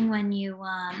blending when you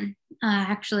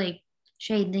actually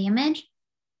shade the image.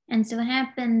 And so what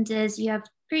happens is you have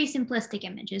pretty simplistic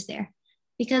images there.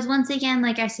 Because once again,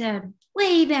 like I said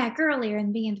way back earlier in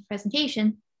the beginning of the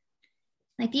presentation,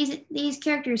 like these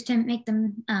characters, to make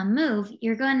them move,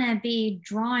 you're going to be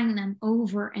drawing them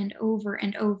over and over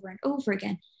and over and over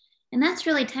again. And that's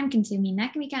really time consuming.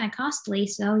 That can be kind of costly.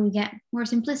 So you get more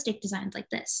simplistic designs like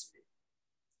this.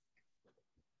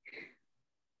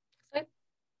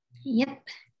 Yep.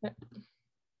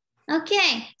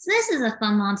 Okay, so this is a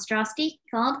fun monstrosity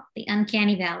called the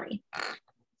Uncanny Valley.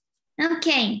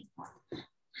 Okay,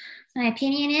 my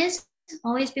opinion is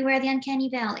always beware the Uncanny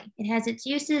Valley. It has its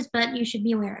uses, but you should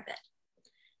be aware of it.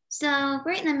 So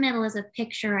right in the middle is a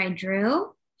picture I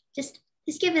drew. Just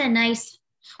give it a nice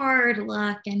hard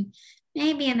look and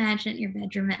maybe imagine it in your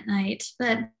bedroom at night.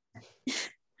 But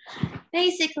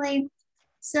basically,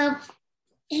 so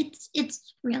it's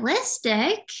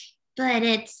realistic, but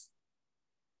it's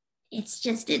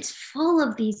full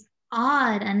of these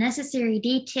odd, unnecessary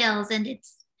details, and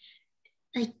it's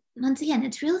like, once again,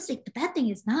 it's realistic, but that thing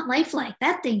is not lifelike.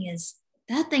 That thing is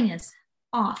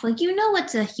off. Like, you know,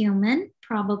 it's a human,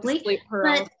 probably. Sleep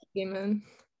paralysis human.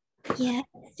 Yeah,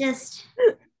 it's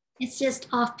just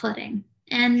off-putting,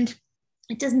 and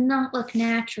it does not look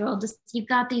natural. Just, you've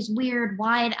got these weird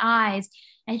wide eyes.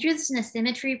 I drew this in a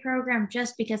symmetry program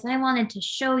just because I wanted to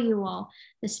show you all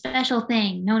the special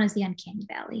thing known as the Uncanny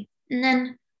Valley. And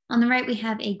then on the right, we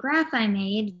have a graph I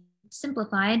made,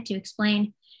 simplified, to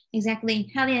explain exactly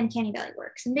how the Uncanny Valley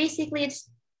works. And basically, it's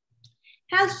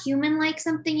how human-like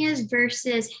something is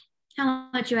versus how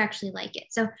much you actually like it.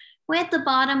 So way at the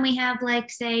bottom, we have, like,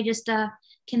 say, just a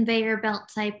conveyor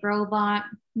belt type robot.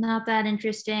 Not that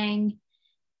interesting.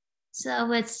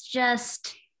 So it's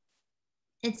just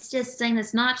something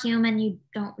that's not human. You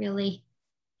don't really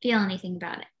feel anything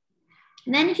about it.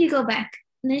 And then if you go back,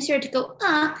 and then you start to go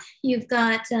up, you've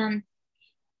got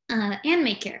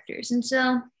anime characters. And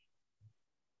so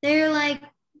they're like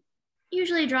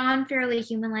usually drawn fairly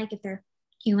human-like if they're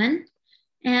human.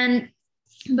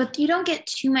 But you don't get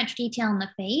too much detail in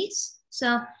the face.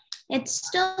 So it's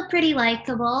still pretty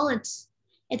likable. It's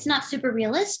not super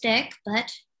realistic,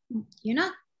 but you're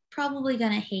not probably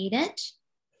gonna hate it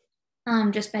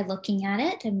just by looking at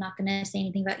it. I'm not gonna say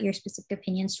anything about your specific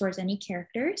opinions towards any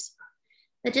characters.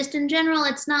 But just in general,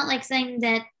 it's not like saying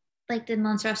that, like the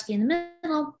monstrosity in the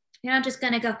middle, you're not just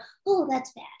gonna go, oh,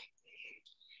 that's bad.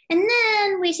 And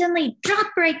then we suddenly drop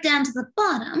right down to the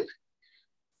bottom.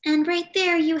 And right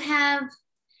there you have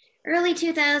early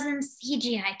 2000s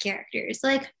CGI characters.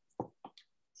 Like, have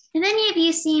any of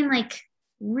you seen like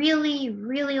really,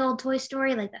 really old Toy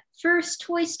Story, like the first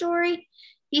Toy Story?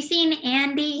 You seen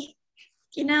Andy?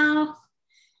 You know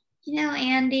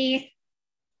Andy,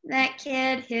 that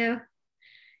kid who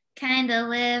kind of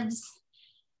lives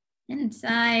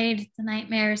inside the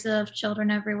nightmares of children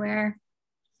everywhere.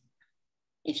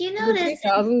 If you notice, the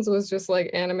 2000s was just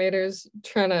like animators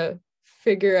trying to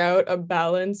figure out a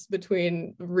balance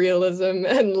between realism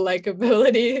and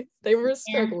likability. They were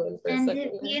struggling for a second. And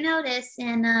if you notice,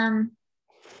 and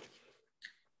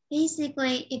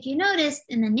basically, if you notice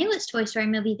in the newest Toy Story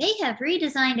movie, they have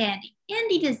redesigned Andy.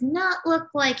 Andy does not look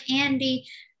like Andy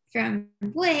from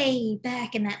way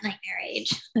back in that nightmare age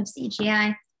of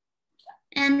CGI.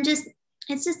 And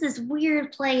it's just this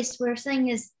weird place where something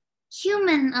is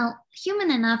human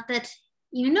enough that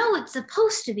you know it's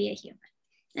supposed to be a human.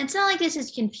 It's not like this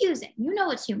is confusing. You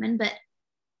know it's human, but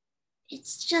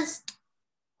it's just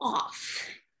off.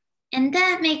 And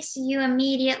that makes you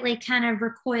immediately kind of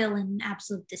recoil in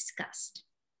absolute disgust.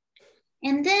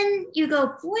 And then you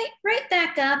go right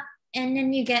back up, and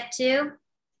then you get to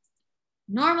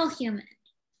normal human.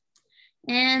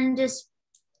 And just,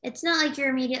 it's not like you're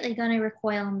immediately going to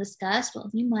recoil in disgust.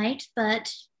 Well, you might,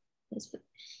 but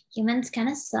humans kind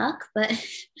of suck. But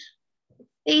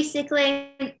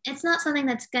basically, it's not something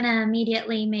that's going to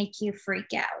immediately make you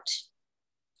freak out.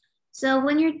 So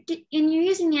when you're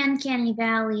using the Uncanny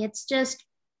Valley, it's just,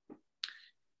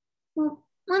 well,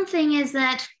 one thing is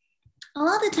that a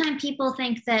lot of the time people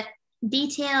think that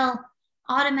detail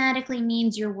automatically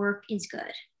means your work is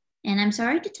good. And I'm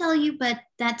sorry to tell you, but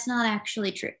that's not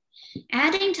actually true.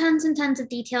 Adding tons and tons of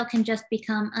detail can just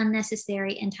become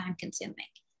unnecessary and time consuming.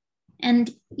 And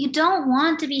you don't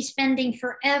want to be spending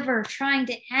forever trying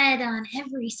to add on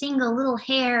every single little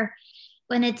hair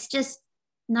when it's just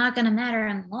not going to matter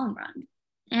in the long run.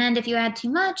 And if you add too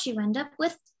much, you end up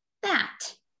with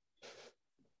that.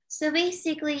 So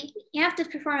basically, you have to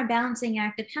perform a balancing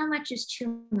act of how much is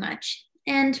too much.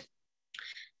 And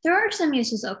there are some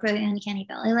uses though for the Uncanny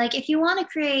Valley. Like if you want to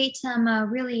create some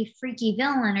really freaky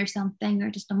villain or something, or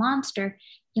just a monster,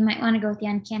 you might want to go with the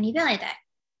Uncanny Valley deck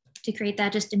to create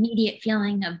that just immediate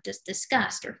feeling of just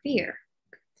disgust or fear.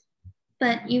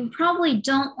 But you probably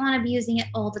don't want to be using it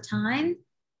all the time,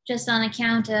 just on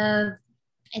account of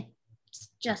it's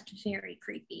just very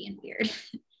creepy and weird.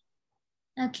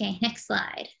 Okay, next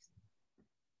slide.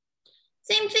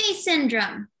 Same face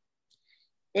syndrome.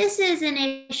 This is an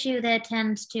issue that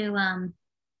tends to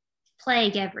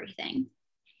plague everything.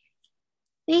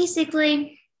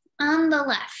 Basically, on the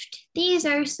left, these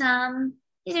are some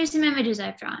images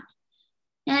I've drawn.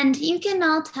 And you can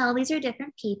all tell these are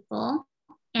different people.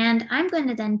 And I'm going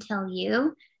to then tell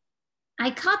you,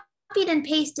 I copied and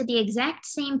pasted the exact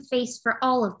same face for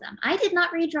all of them. I did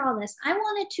not redraw this. I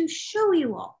wanted to show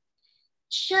you all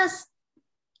just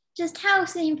how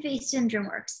same face syndrome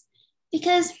works.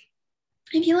 Because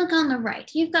if you look on the right,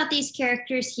 you've got these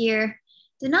characters here.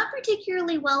 They're not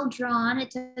particularly well drawn. It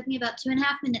took me about 2.5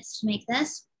 minutes to make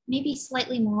this, maybe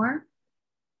slightly more.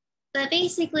 But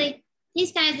basically,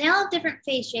 these guys, they all have different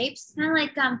face shapes. Kind of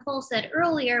like Cole said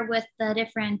earlier with the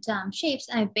different shapes,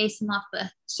 I based them off of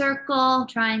a circle,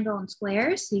 triangle, and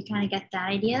squares. So you kind of get that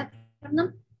idea from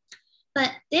them.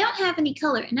 But they don't have any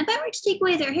color. And if I were to take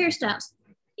away their hairstyles,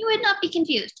 you would not be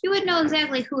confused. You would know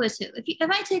exactly who is who.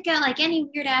 If I took out like any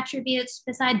weird attributes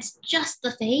besides just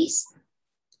the face,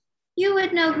 you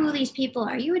would know who these people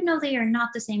are. You would know they are not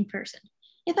the same person.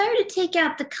 If I were to take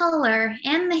out the color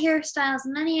and the hairstyles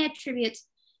and any attributes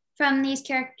from these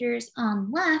characters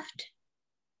on left,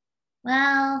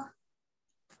 well,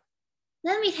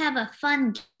 then we'd have a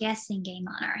fun guessing game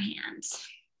on our hands.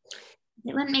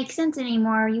 It wouldn't make sense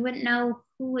anymore. You wouldn't know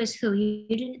who is who.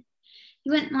 You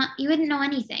wouldn't know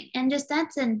anything. And just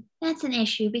that's an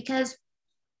issue, because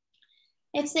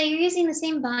if say you're using the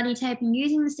same body type and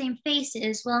using the same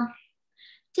faces, well,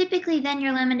 typically then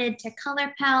you're limited to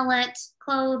color palette,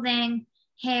 clothing,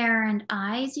 hair, and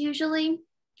eyes usually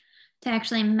to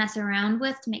actually mess around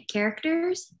with to make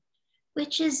characters,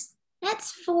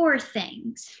 that's 4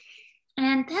 things.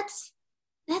 And that's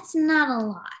not a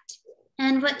lot.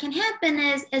 And what can happen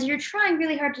is, as you're trying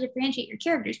really hard to differentiate your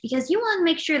characters, because you want to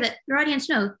make sure that your audience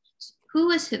knows who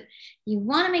is who. You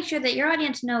want to make sure that your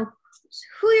audience knows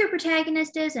who your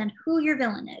protagonist is and who your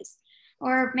villain is.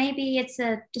 Or maybe it's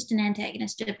just an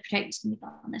antagonist. A protagonist can be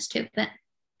on this too. But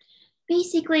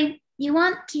basically, you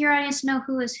want your audience to know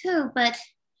who is who, but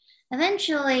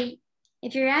eventually,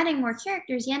 if you're adding more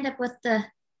characters,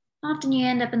 often you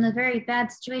end up in the very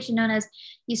bad situation known as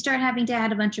you start having to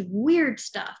add a bunch of weird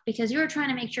stuff because you're trying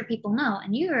to make sure people know,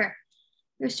 and you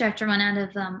start to run out of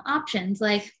options.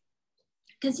 Like,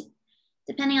 because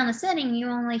depending on the setting, you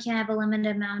only can have a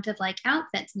limited amount of like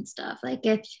outfits and stuff. Like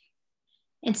if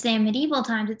it's say medieval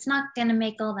times, it's not going to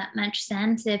make all that much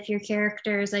sense if your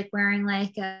character is like wearing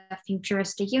like a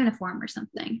futuristic uniform or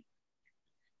something.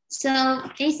 So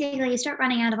basically you start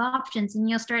running out of options and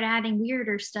you'll start adding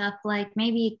weirder stuff. Like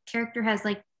maybe a character has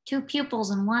like 2 pupils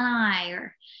and 1 eye,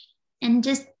 and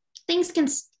just things can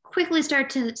quickly start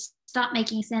to stop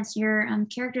making sense. Your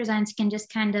character designs can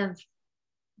just kind of,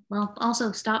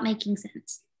 also stop making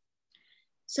sense.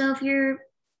 So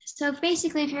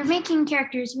basically if you're making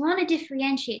characters, you want to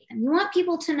differentiate them. You want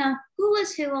people to know who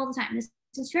is who all the time. This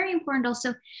is very important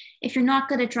also if you're not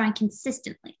good at drawing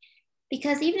consistently.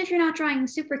 Because even if you're not drawing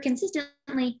super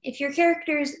consistently, if your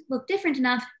characters look different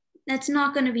enough, that's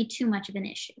not going to be too much of an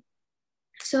issue.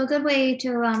 So a good way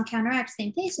to counteract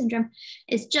same face syndrome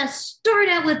is just start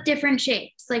out with different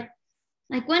shapes. Like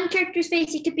Like one character's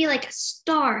face, it could be like a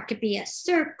star, it could be a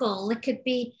circle, it could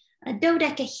be a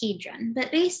dodecahedron.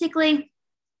 But basically,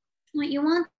 what you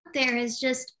want there is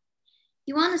just,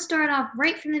 you want to start off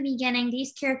right from the beginning.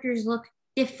 These characters look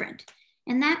different.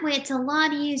 And that way it's a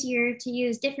lot easier to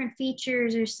use different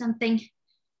features or something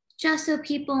just so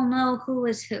people know who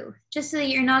is who. Just so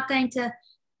you're not going to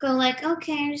go like,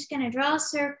 okay, I'm just going to draw a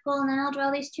circle and then I'll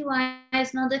draw these two eyes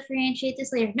and I'll differentiate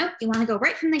this later. Nope, you want to go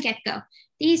right from the get-go.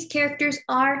 These characters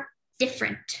are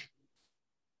different.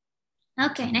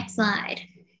 Okay, next slide.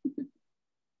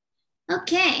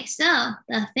 Okay, so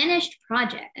the finished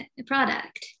product.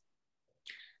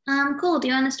 Cool, do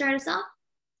you want to start us off?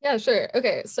 Yeah, sure.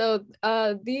 Okay, so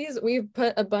we've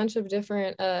put a bunch of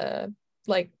different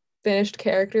like finished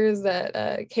characters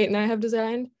that Kate and I have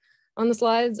designed on the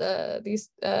slides. These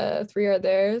three are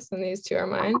theirs and these two are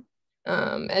mine.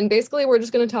 And basically we're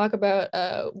just going to talk about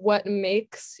what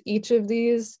makes each of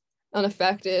these an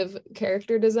effective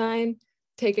character design,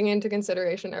 taking into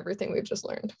consideration everything we've just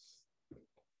learned.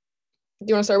 Do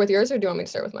you want to start with yours or do you want me to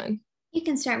start with mine? You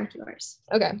can start with yours.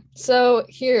 Okay, so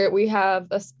here we have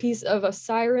a piece of a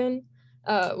siren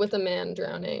with a man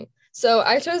drowning. So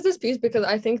I chose this piece because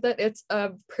I think that it's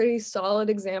a pretty solid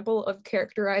example of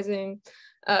characterization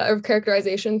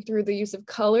through the use of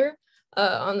color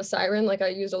on the siren. Like I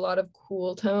used a lot of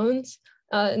cool tones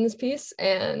in this piece,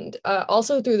 and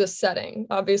also through the setting,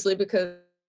 obviously, because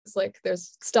like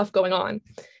there's stuff going on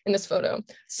in this photo.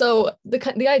 So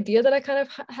the idea that I kind of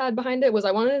had behind it was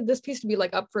I wanted this piece to be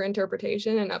like up for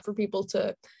interpretation and up for people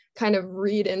to kind of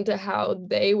read into how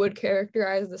they would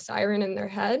characterize the siren in their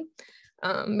head.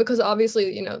 Because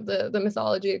obviously, you know, the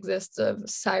mythology exists of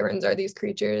sirens are these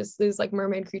creatures, these like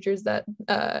mermaid creatures that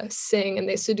sing and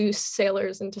they seduce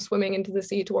sailors into swimming into the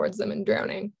sea towards them and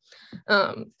drowning.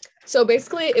 So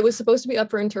basically it was supposed to be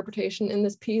up for interpretation in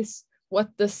this piece what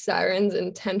the siren's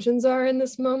intentions are in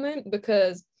this moment,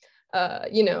 because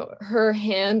you know, her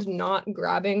hand not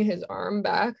grabbing his arm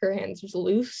back, her hand's just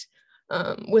loose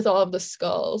with all of the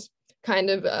skulls kind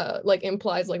of like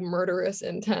implies like murderous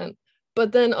intent.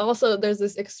 But then also there's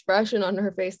this expression on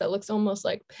her face that looks almost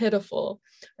like pitiful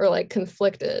or like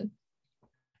conflicted.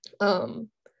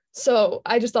 So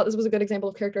I just thought this was a good example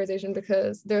of characterization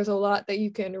because there's a lot that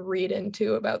you can read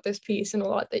into about this piece and a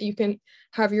lot that you can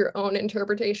have your own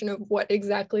interpretation of what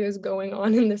exactly is going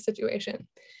on in this situation,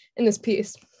 in this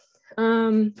piece.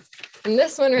 And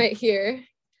this one right here,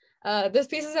 this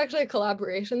piece is actually a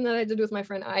collaboration that I did with my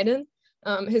friend Aiden.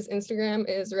 His Instagram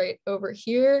is right over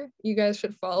here. You guys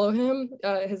should follow him.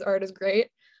 His art is great.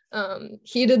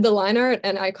 He did the line art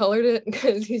and I colored it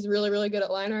because he's really, really good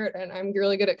at line art and I'm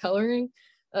really good at coloring.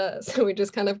 So we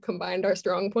just kind of combined our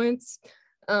strong points.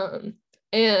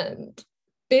 And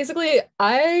basically,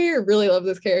 I really love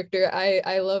this character.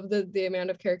 I love the amount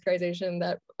of characterization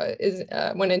that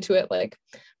went into it. Like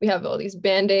we have all these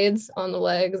band-aids on the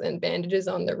legs and bandages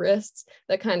on the wrists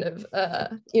that kind of,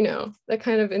 you know, that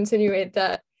kind of insinuate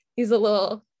that he's a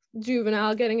little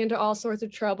juvenile getting into all sorts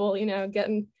of trouble, you know,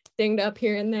 getting dinged up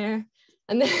here and there.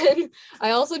 And then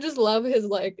I also just love his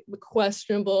like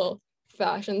questionable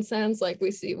fashion sense. Like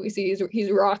we see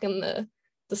he's rocking the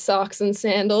socks and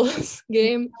sandals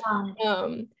game.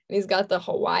 And he's got the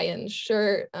Hawaiian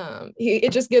shirt.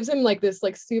 It just gives him like this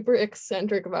like super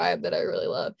eccentric vibe that I really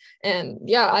love. And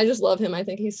yeah, I just love him. I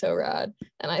think he's so rad.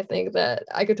 And I think that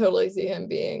I could totally see him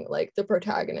being like the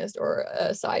protagonist or a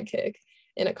sidekick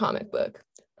in a comic book.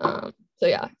 So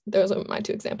yeah, those are my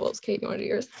two examples. Kate, you want to do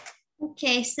yours?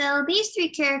 Okay, so these three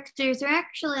characters are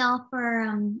actually all for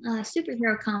a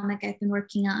superhero comic I've been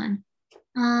working on.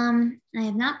 I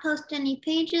have not posted any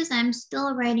pages. I'm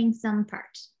still writing some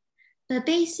parts. But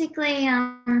basically,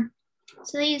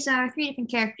 so these are three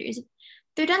different characters.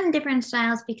 They're done in different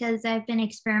styles because I've been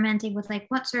experimenting with like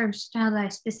what sort of style that I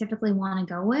specifically want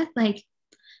to go with. Like,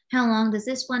 how long does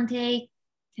this one take?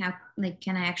 How, like,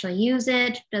 can I actually use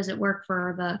it? Does it work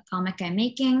for the comic I'm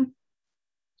making?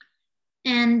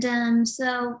 And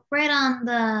so right on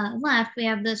the left, we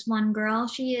have this one girl.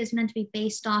 She is meant to be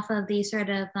based off of these sort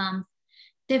of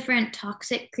different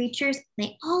toxic creatures.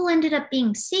 They all ended up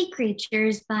being sea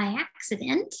creatures by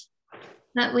accident.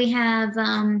 But we have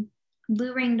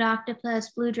blue-ringed octopus,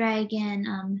 blue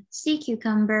dragon, sea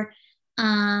cucumber,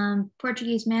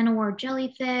 Portuguese man-o-war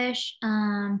jellyfish,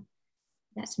 got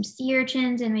some sea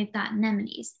urchins, and we've got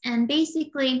anemones. And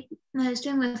basically, what I was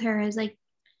doing with her is like,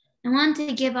 I wanted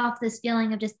to give off this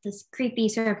feeling of just this creepy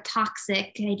sort of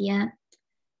toxic idea.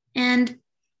 And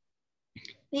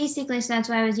basically, so that's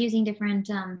why I was using different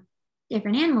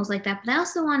animals like that. But I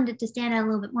also wanted it to stand out a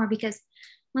little bit more because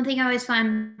one thing I always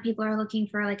find people are looking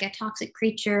for like a toxic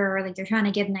creature or like they're trying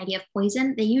to get an idea of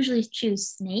poison, they usually choose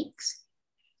snakes.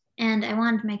 And I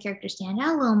wanted my character to stand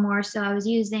out a little more, so I was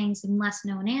using some less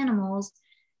known animals,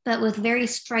 but with very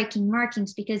striking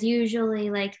markings, because usually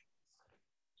like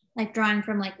drawing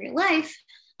from like real life,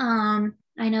 I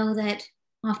know that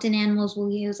often animals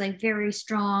will use like very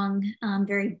strong,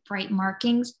 very bright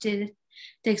markings to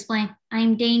explain,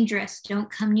 I'm dangerous,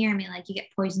 don't come near me. Like you get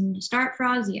poisonous dart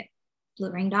frogs, you get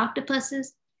blue-ringed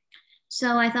octopuses.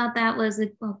 So I thought that was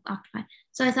octopi.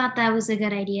 So I thought that was a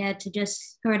good idea to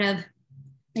just sort of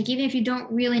like, even if you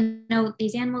don't really know what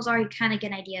these animals are, you kind of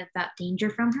get an idea about danger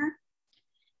from her.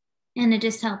 And it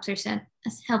just helps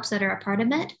set her apart a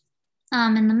bit.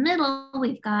 In the middle,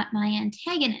 we've got my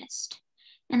antagonist.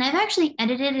 And I've actually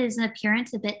edited his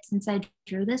appearance a bit since I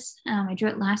drew this. I drew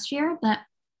it last year, but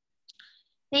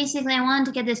basically I wanted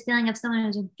to get this feeling of someone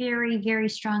who's a very, very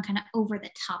strong, kind of over the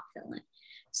top villain.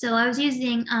 So I was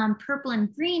using purple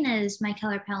and green as my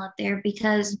color palette there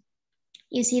because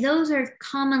you see, those are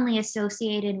commonly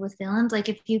associated with villains. Like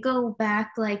if you go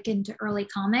back like into early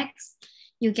comics,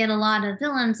 you get a lot of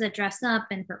villains that dress up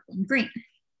in purple and green.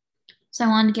 So I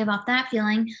wanted to give off that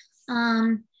feeling.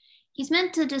 He's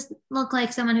meant to just look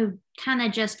like someone who kind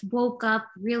of just woke up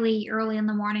really early in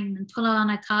the morning and put on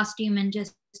a costume and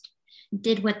just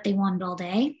did what they wanted all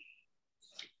day.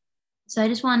 So I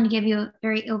just wanted to give you a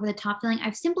very over the top feeling.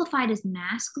 I've simplified his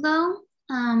mask though,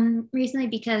 recently,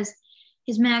 because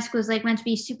his mask was like meant to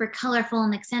be super colorful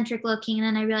and eccentric looking. And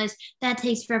then I realized that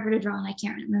takes forever to draw and I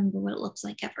can't remember what it looks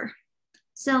like ever.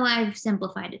 So I've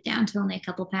simplified it down to only a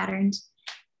couple patterns.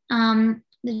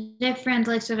 The different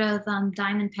like sort of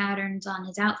diamond patterns on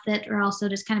his outfit are also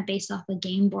just kind of based off a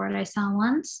game board I saw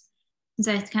once. And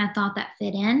so I kind of thought that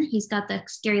fit in. He's got the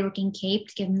scary looking cape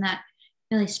to give him that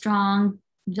really strong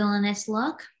villainous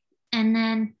look. And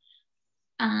then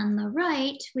on the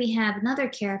right, we have another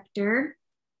character.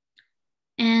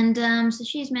 And so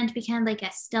she's meant to be kind of like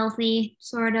a stealthy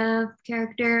sort of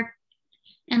character.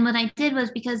 And what I did was,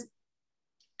 because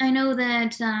I know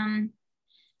that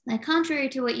like contrary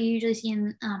to what you usually see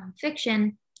in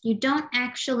fiction, you don't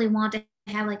actually want to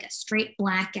have like a straight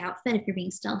black outfit if you're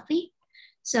being stealthy.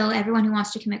 So everyone who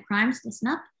wants to commit crimes, listen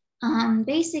up.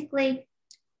 Basically,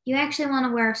 you actually want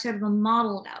to wear sort of a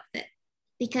modeled outfit,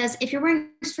 because if you're wearing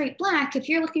straight black, if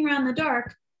you're looking around in the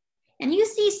dark and you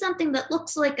see something that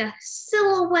looks like a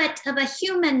silhouette of a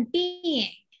human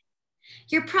being,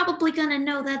 you're probably going to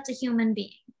know that's a human being.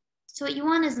 So what you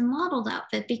want is a modeled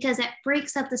outfit, because that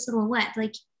breaks up the silhouette.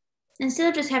 Like instead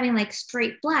of just having like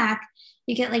straight black,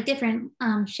 you get like different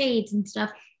shades and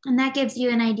stuff. And that gives you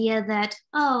an idea that,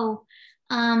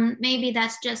 maybe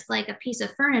that's just like a piece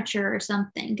of furniture or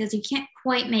something, because you can't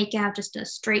quite make out just a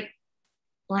straight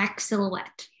black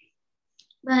silhouette.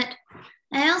 But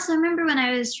I also remember when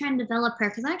I was trying to develop her,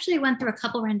 because I actually went through a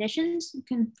couple renditions. You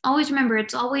can always remember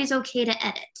it's always okay to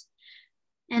edit.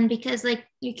 And because like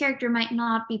your character might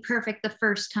not be perfect the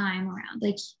first time around,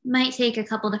 like it might take a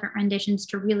couple different renditions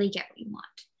to really get what you want.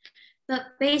 But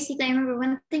basically, I remember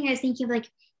one thing I was thinking of, like,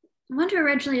 I wanted to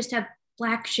originally just have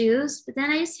black shoes, but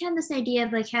then I just had this idea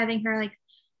of like having her like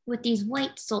with these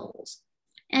white soles.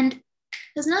 And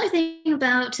there's another thing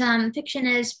about fiction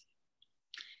is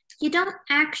you don't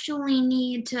actually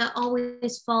need to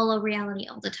always follow reality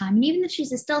all the time. And even if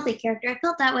she's a stealthy character, I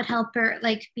felt that would help her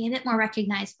like be a bit more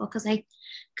recognizable, because I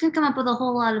couldn't come up with a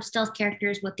whole lot of stealth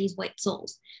characters with these white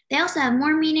soles. They also have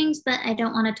more meanings, but I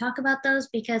don't want to talk about those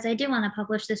because I do want to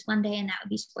publish this one day and that would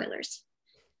be spoilers.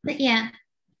 But yeah,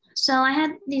 so I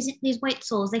had these white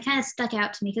soles. They kind of stuck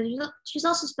out to me because she's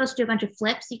also supposed to do a bunch of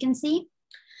flips, you can see.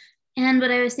 And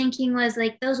what I was thinking was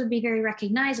like, those would be very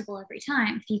recognizable every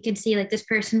time. If you could see like this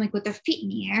person like with their feet in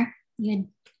the air, you'd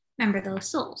remember those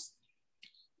soles.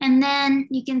 And then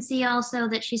you can see also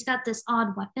that she's got this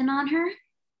odd weapon on her.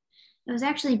 It was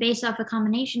actually based off a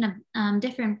combination of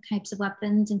different types of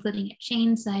weapons, including a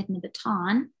chain, scythe, and a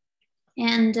baton.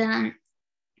 And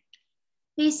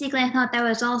basically, I thought that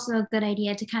was also a good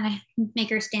idea to kind of make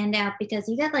her stand out, because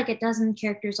you get like a dozen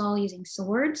characters all using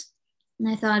swords. And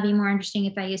I thought it'd be more interesting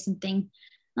if I used something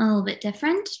a little bit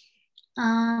different.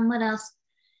 What else?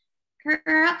 Her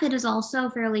outfit is also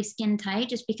fairly skin tight,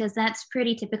 just because that's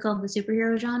pretty typical of the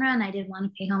superhero genre, and I did want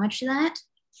to pay homage to that.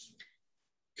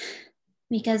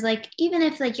 Because like, even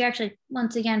if like you actually,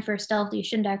 once again, for stealth, you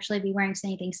shouldn't actually be wearing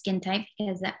anything skin tight,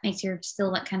 because that makes your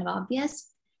silhouette kind of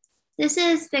obvious. This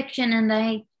is fiction, and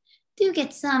I do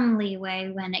get some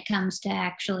leeway when it comes to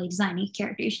actually designing a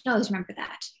character. You should always remember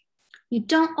that. You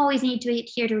don't always need to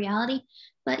adhere to reality,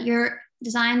 but your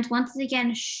designs, once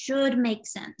again, should make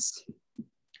sense.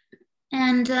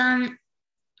 And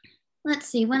let's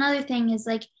see. One other thing is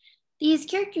like these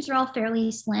characters are all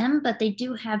fairly slim, but they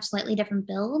do have slightly different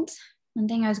builds. One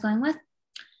thing I was going with.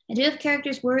 I do have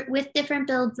characters with different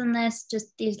builds in this,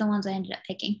 just these are the ones I ended up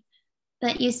picking.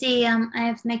 But you see, I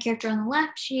have my character on the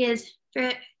left. She is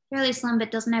fairly slim,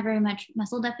 but doesn't have very much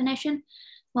muscle definition.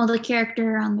 While the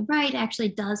character on the right actually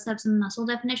does have some muscle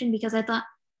definition, because I thought,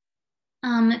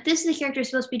 if this is a character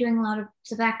supposed to be doing a lot of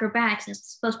acrobatics,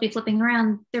 it's supposed to be flipping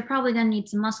around, they're probably going to need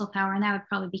some muscle power, and that would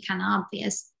probably be kind of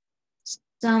obvious.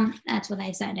 So that's what I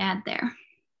decided to add there.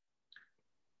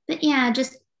 But yeah,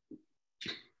 just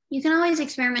you can always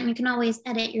experiment. You can always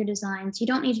edit your designs. You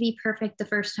don't need to be perfect the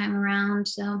first time around.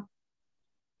 So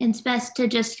it's best to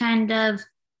just kind of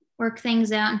work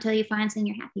things out until you find something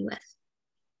you're happy with.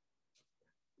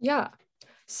 Yeah.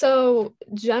 So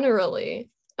generally,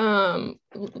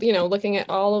 looking at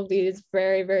all of these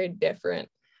very, very different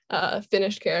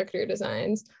finished character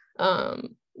designs,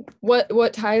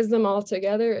 what ties them all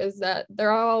together is that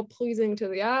they're all pleasing to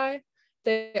the eye.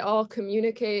 They all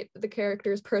communicate the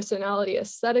character's personality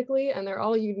aesthetically, and they're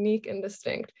all unique and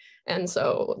distinct. And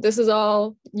so this is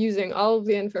all using all of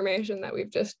the information that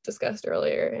we've just discussed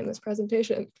earlier in this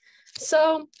presentation.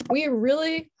 So we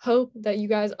really hope that you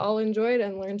guys all enjoyed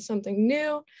and learned something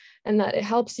new, and that it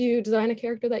helps you design a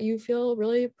character that you feel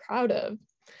really proud of.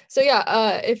 So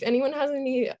yeah, if anyone has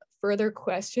any further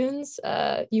questions,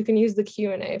 you can use the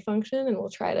Q&A function and we'll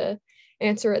try to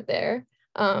answer it there.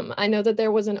 I know that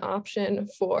there was an option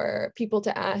for people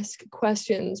to ask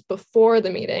questions before the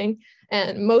meeting,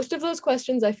 and most of those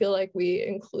questions I feel like we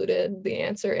included the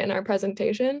answer in our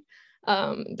presentation.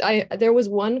 There was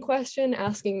one question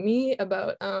asking me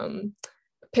about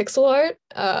pixel art,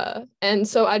 and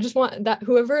so I just want that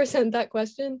whoever sent that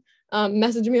question,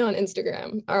 message me on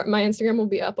Instagram. My Instagram will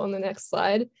be up on the next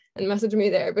slide, and message me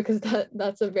there, because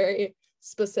that's a very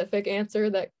specific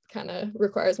answer that kind of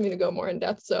requires me to go more in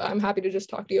depth. So I'm happy to just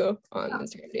talk to you on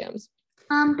Instagram DMs.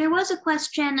 There was a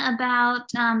question about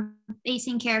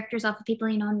basing characters off of people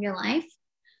you know in real life.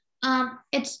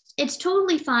 It's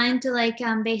totally fine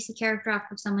to base a character off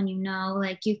of someone you know.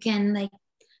 Like you can like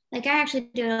I actually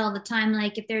do it all the time.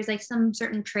 Like if there's like some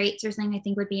certain traits or something I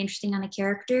think would be interesting on a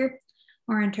character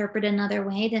or interpret another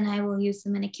way, then I will use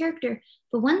them in a character.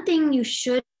 But one thing you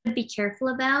should be careful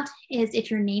about is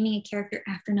if you're naming a character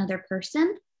after another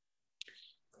person.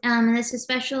 And this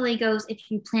especially goes if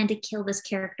you plan to kill this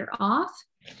character off,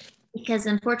 because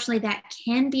unfortunately that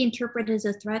can be interpreted as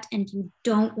a threat and you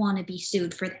don't want to be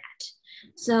sued for that.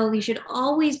 So you should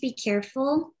always be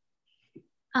careful.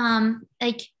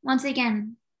 Once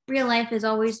again, real life is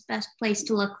always the best place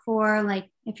to look for, like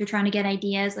if you're trying to get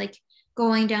ideas, like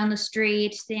going down the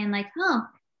street, saying like, oh,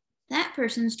 that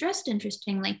person's dressed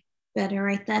interestingly, better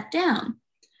write that down.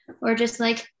 Or just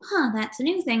like, that's a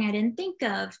new thing I didn't think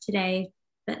of today,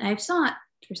 but I've saw it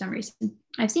for some reason.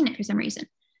 I've seen it for some reason.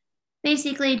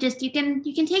 Basically, just you can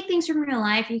take things from real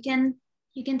life. You can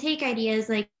take ideas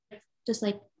like just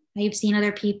like how you've seen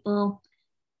other people,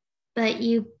 but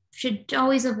you should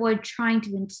always avoid trying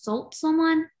to insult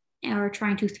someone or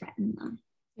trying to threaten them.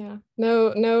 Yeah,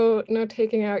 no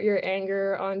taking out your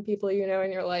anger on people you know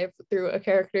in your life through a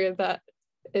character that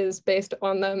is based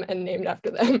on them and named after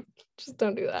them. Just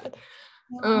don't do that.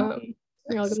 I'll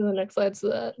go to the next slide. So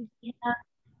that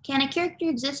Can a character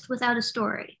exist without a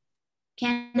story?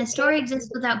 Can a story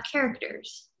exist without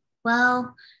characters?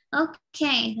 Well,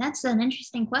 okay, that's an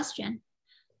interesting question.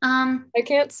 I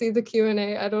can't see the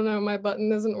Q&A. I don't know, my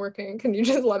button isn't working. Can you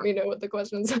just let me know what the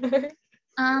questions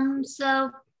are?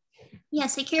 So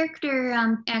yes, a character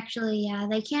actually,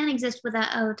 they can exist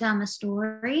without a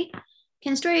story.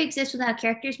 Can a story exist without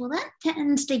characters? Well, that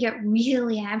tends to get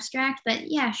really abstract, but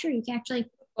yeah, sure, you can actually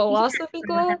philosophy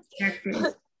class.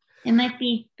 It might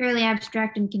be fairly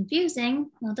abstract and confusing.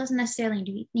 Well, it doesn't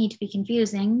necessarily need to be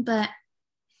confusing, but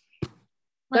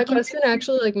that question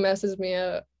actually like messes me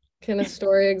up. Can a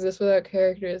story exist without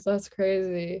characters? That's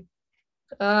crazy.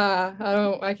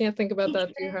 I can't think about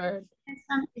that too hard.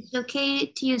 It's okay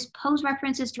to use pose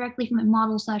references directly from a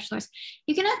model/source.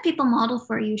 You can have people model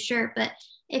for you, sure, but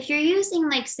if you're using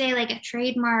like say like a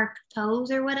trademark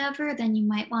pose or whatever, then you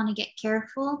might want to get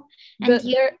careful. And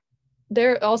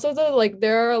there also though, like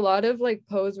there are a lot of like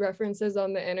pose references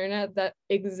on the internet that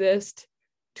exist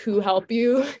to help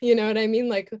you, you know what I mean?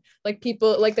 Like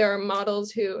people, like there are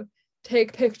models who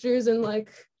take pictures in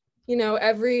like, you know,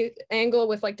 every angle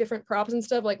with like different props and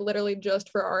stuff, like literally just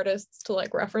for artists to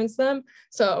like reference them.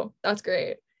 So that's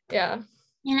great. Yeah.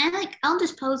 And I'll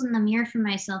just pose in the mirror for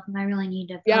myself if I really need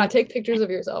to. Yeah, take pictures of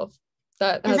yourself.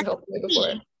 That has helped me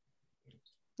before.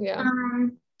 Yeah.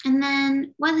 And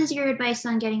then what is your advice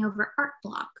on getting over art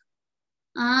block?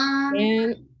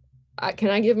 And Can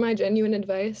I give my genuine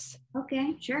advice?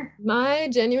 Okay, sure. My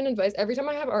genuine advice, every time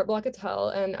I have art block, it's hell,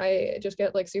 and I just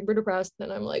get like super depressed,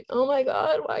 and I'm like, oh my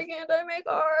God, why can't I make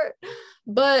art?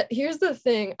 But here's the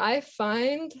thing, I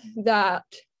find that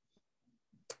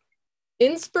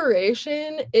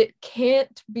inspiration, it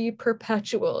can't be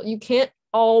perpetual. You can't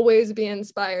always be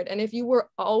inspired. And if you were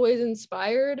always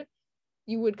inspired,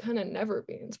 you would kind of never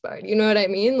be inspired. You know what I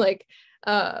mean? Like,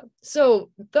 so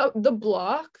the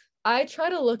block, I try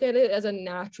to look at it as a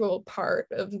natural part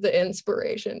of the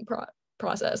inspiration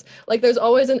process. Like there's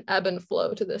always an ebb and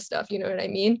flow to this stuff. You know what I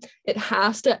mean? It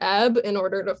has to ebb in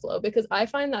order to flow, because I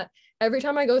find that every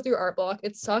time I go through art block,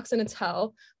 it sucks and it's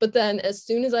hell. But then as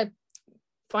soon as I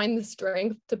find the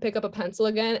strength to pick up a pencil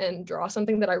again and draw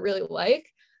something that I really like,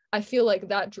 I feel like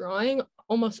that drawing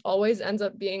almost always ends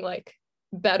up being like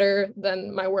better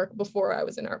than my work before I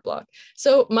was in art block.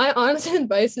 So my honest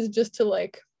advice is just to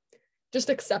like, just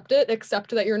accept it, accept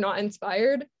that you're not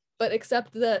inspired, but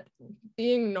accept that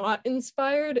being not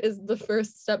inspired is the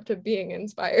first step to being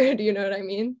inspired. You know what I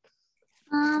mean?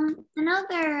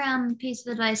 Another piece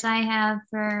of advice I have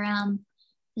for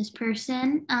this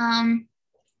person,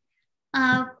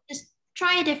 just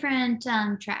try a different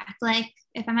track. Like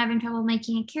if I'm having trouble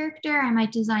making a character, I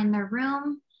might design their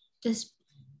room.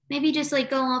 Maybe just like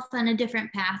go off on a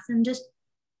different path and just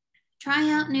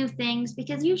try out new things,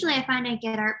 because usually I find I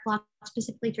get art block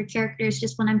specifically for characters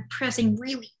just when I'm pressing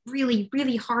really, really,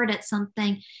 really hard at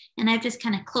something and I've just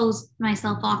kind of closed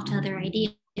myself off to other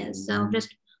ideas. So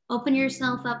just open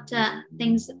yourself up to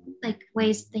things, like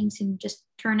ways things can just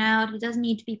turn out. It doesn't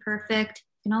need to be perfect.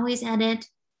 You can always edit,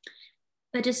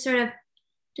 but just sort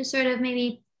of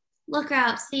maybe look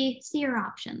out, see your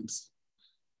options.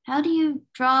 How do you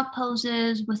draw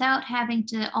poses without having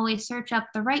to always search up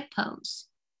the right pose?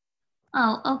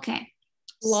 Oh, okay.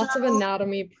 Lots of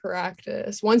anatomy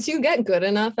practice. Once you get good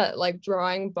enough at like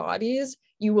drawing bodies,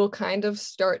 you will kind of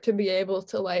start to be able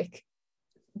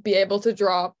to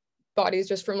draw bodies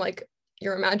just from like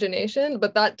your imagination,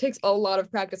 but that takes a lot of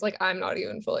practice. Like I'm not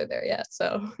even fully there yet.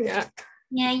 So yeah.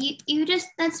 Yeah, you just,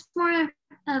 that's more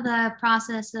of a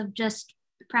process of just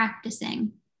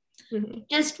practicing. Mm-hmm.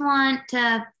 Just want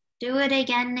to do it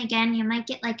again and again. You might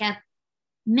get like a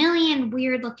million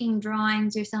weird looking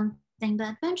drawings or something,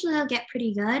 but eventually they'll get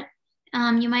pretty good.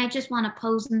 You might just want to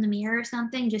pose in the mirror or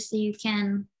something just so you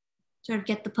can sort of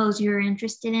get the pose you're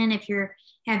interested in. If you're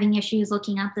having issues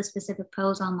looking up the specific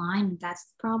pose online, that's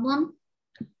the problem.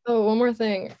 Oh, one more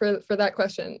thing for that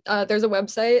question. There's a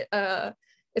website.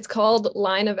 It's called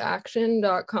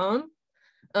lineofaction.com.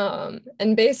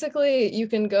 And basically you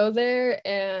can go there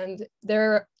and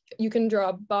you can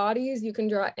draw bodies, you can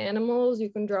draw animals, you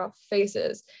can draw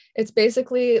faces. It's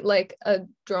basically like a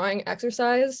drawing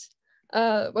exercise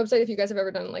website. If you guys have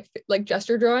ever done like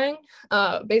gesture drawing,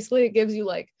 basically it gives you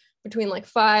like between like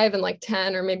 5 and like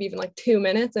 10 or maybe even like 2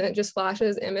 minutes, and it just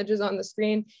flashes images on the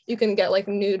screen. You can get like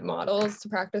nude models to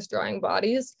practice drawing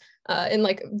bodies in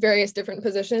like various different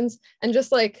positions, and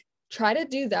just like try to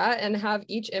do that and have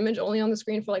each image only on the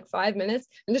screen for like 5 minutes,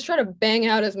 and just try to bang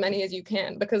out as many as you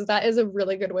can, because that is a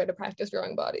really good way to practice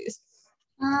drawing bodies.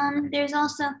 There's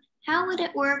also, how would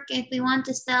it work if we want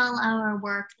to sell our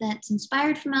work that's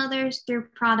inspired from others through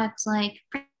products like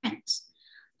prints?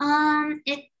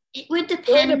 It would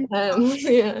depend. It really depends.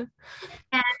 Yeah.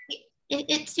 Yeah,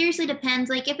 it seriously depends.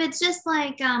 Like if it's just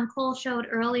like Cole showed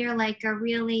earlier, like a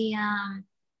really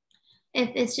if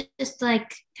it's just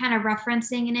like kind of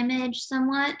referencing an image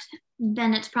somewhat,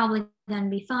 then it's probably going to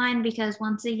be fine, because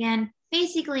once again,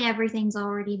 basically everything's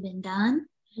already been done,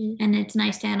 and it's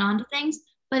nice to add on to things.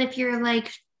 But if you're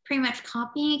like pretty much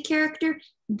copying a character,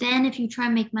 then if you try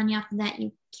and make money off of that,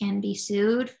 you can be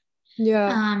sued.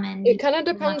 Yeah. And it kind of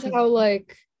depends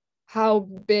how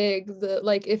big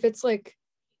like if it's like,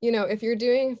 if you're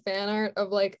doing fan art of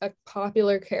like a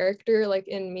popular character like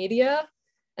in media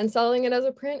and selling it as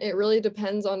a print, it really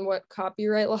depends on what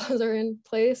copyright laws are in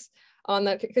place on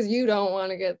that, because you don't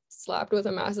want to get slapped with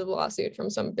a massive lawsuit from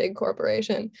some big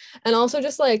corporation. And also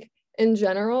just like in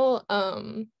general,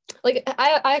 like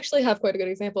I actually have quite a good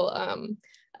example.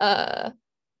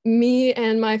 Me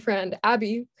and my friend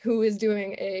Abby, who is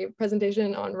doing a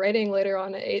presentation on writing later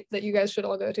on at 8 that you guys should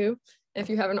all go to if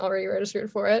you haven't already registered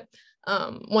for it.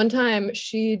 One time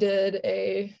she did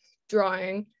a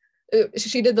drawing.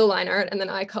 She did the line art, and then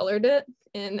I colored it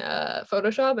in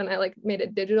Photoshop, and I like made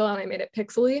it digital and I made it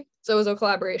pixely. So it was a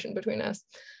collaboration between us.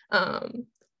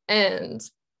 And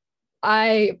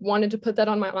I wanted to put that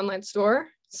on my online store.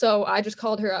 So I just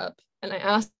called her up and I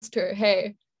asked her,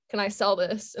 hey, can I sell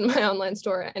this in my online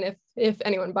store? And if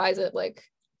anyone buys it, like,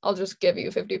 I'll just give you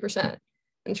 50%.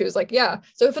 And she was like, yeah.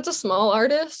 So if it's a small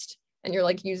artist, and you're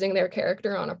like using their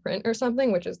character on a print or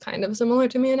something, which is kind of similar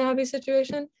to me and Abby's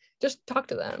situation, just talk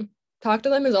to them. Talk to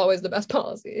them is always the best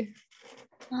policy.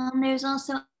 There's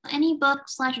also any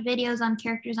books / videos on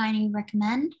character design you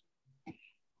recommend?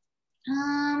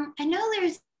 I know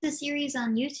there's a series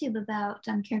on YouTube about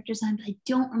character design, but I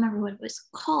don't remember what it was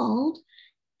called.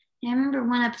 I remember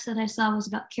one episode I saw was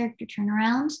about character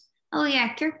turnarounds. Oh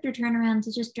yeah, character turnarounds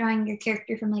is just drawing your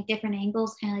character from like different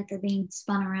angles, kind of like they're being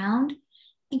spun around.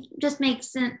 It just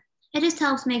makes sense. It just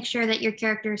helps make sure that your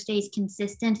character stays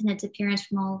consistent in its appearance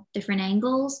from all different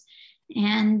angles.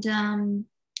 And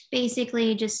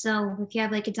basically just so if you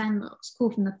have like a design that looks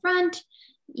cool from the front,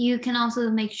 you can also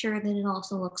make sure that it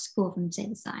also looks cool from, say,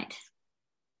 the side.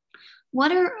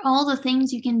 What are all the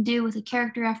things you can do with a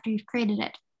character after you've created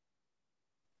it?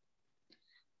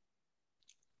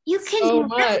 You can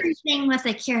do everything with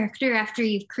a character after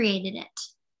you've created it.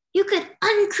 You could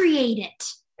uncreate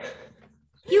it.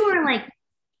 You are like...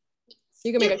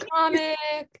 You could make a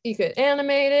comic, you could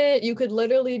animate it, you could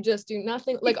literally just do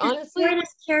nothing. Like, honestly...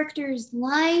 this character's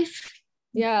life.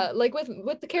 Yeah, like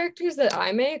with the characters that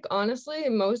I make, honestly,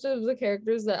 most of the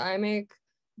characters that I make,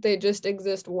 they just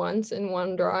exist once in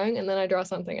one drawing and then I draw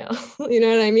something else. You know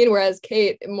what I mean? Whereas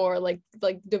Kate more like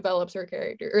develops her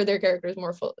character or their characters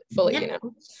more fully, yep. You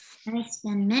know? I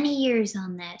spent many years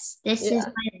on this. This is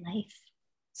my life.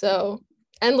 So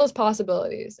endless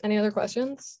possibilities. Any other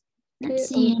questions? Let's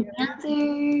see any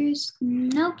others.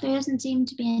 Nope, there doesn't seem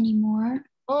to be any more.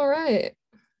 All right.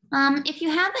 If you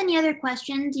have any other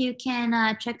questions, you can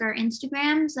check our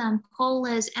Instagrams. Cole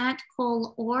is at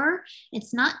Cole_or.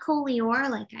 It's not Coleor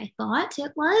like I thought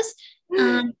it was.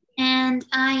 And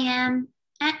I am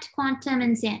at Quantum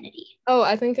Insanity. Oh,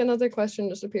 I think another question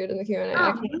just appeared in the Q&A.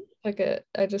 I can't check it.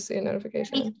 I just see a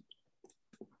notification.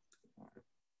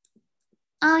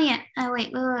 Oh yeah. Oh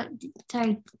wait.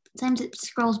 Sorry. Sometimes it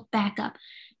scrolls back up.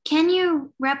 Can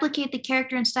you replicate the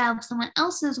character and style of someone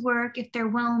else's work if they're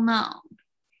well known?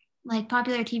 Like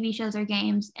popular TV shows or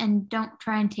games, and don't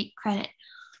try and take credit.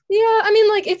 Yeah, I mean,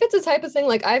 like if it's a type of thing,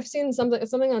 like I've seen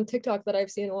something on TikTok that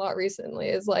I've seen a lot recently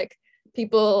is like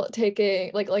people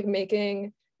taking like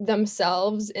making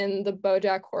themselves in the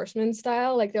BoJack Horseman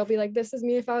style. Like they'll be like, this is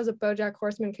me if I was a BoJack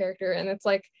Horseman character, and it's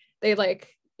like they like,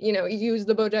 you know, use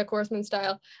the BoJack Horseman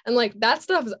style, and like that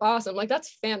stuff is awesome. Like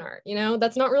that's fan art, you know,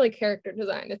 that's not really character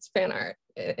design, it's fan art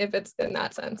if it's in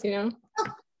that sense, you know.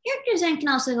 Character design can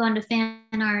also go into fan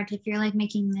art if you're like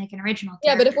making like an original character.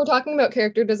 Yeah, but if we're talking about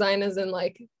character design as in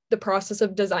like the process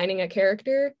of designing a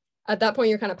character, at that point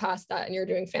you're kind of past that and you're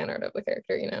doing fan art of the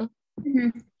character, you know.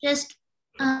 Just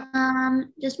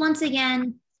once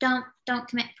again, don't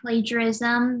commit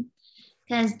plagiarism,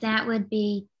 because that would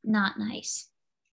be not nice.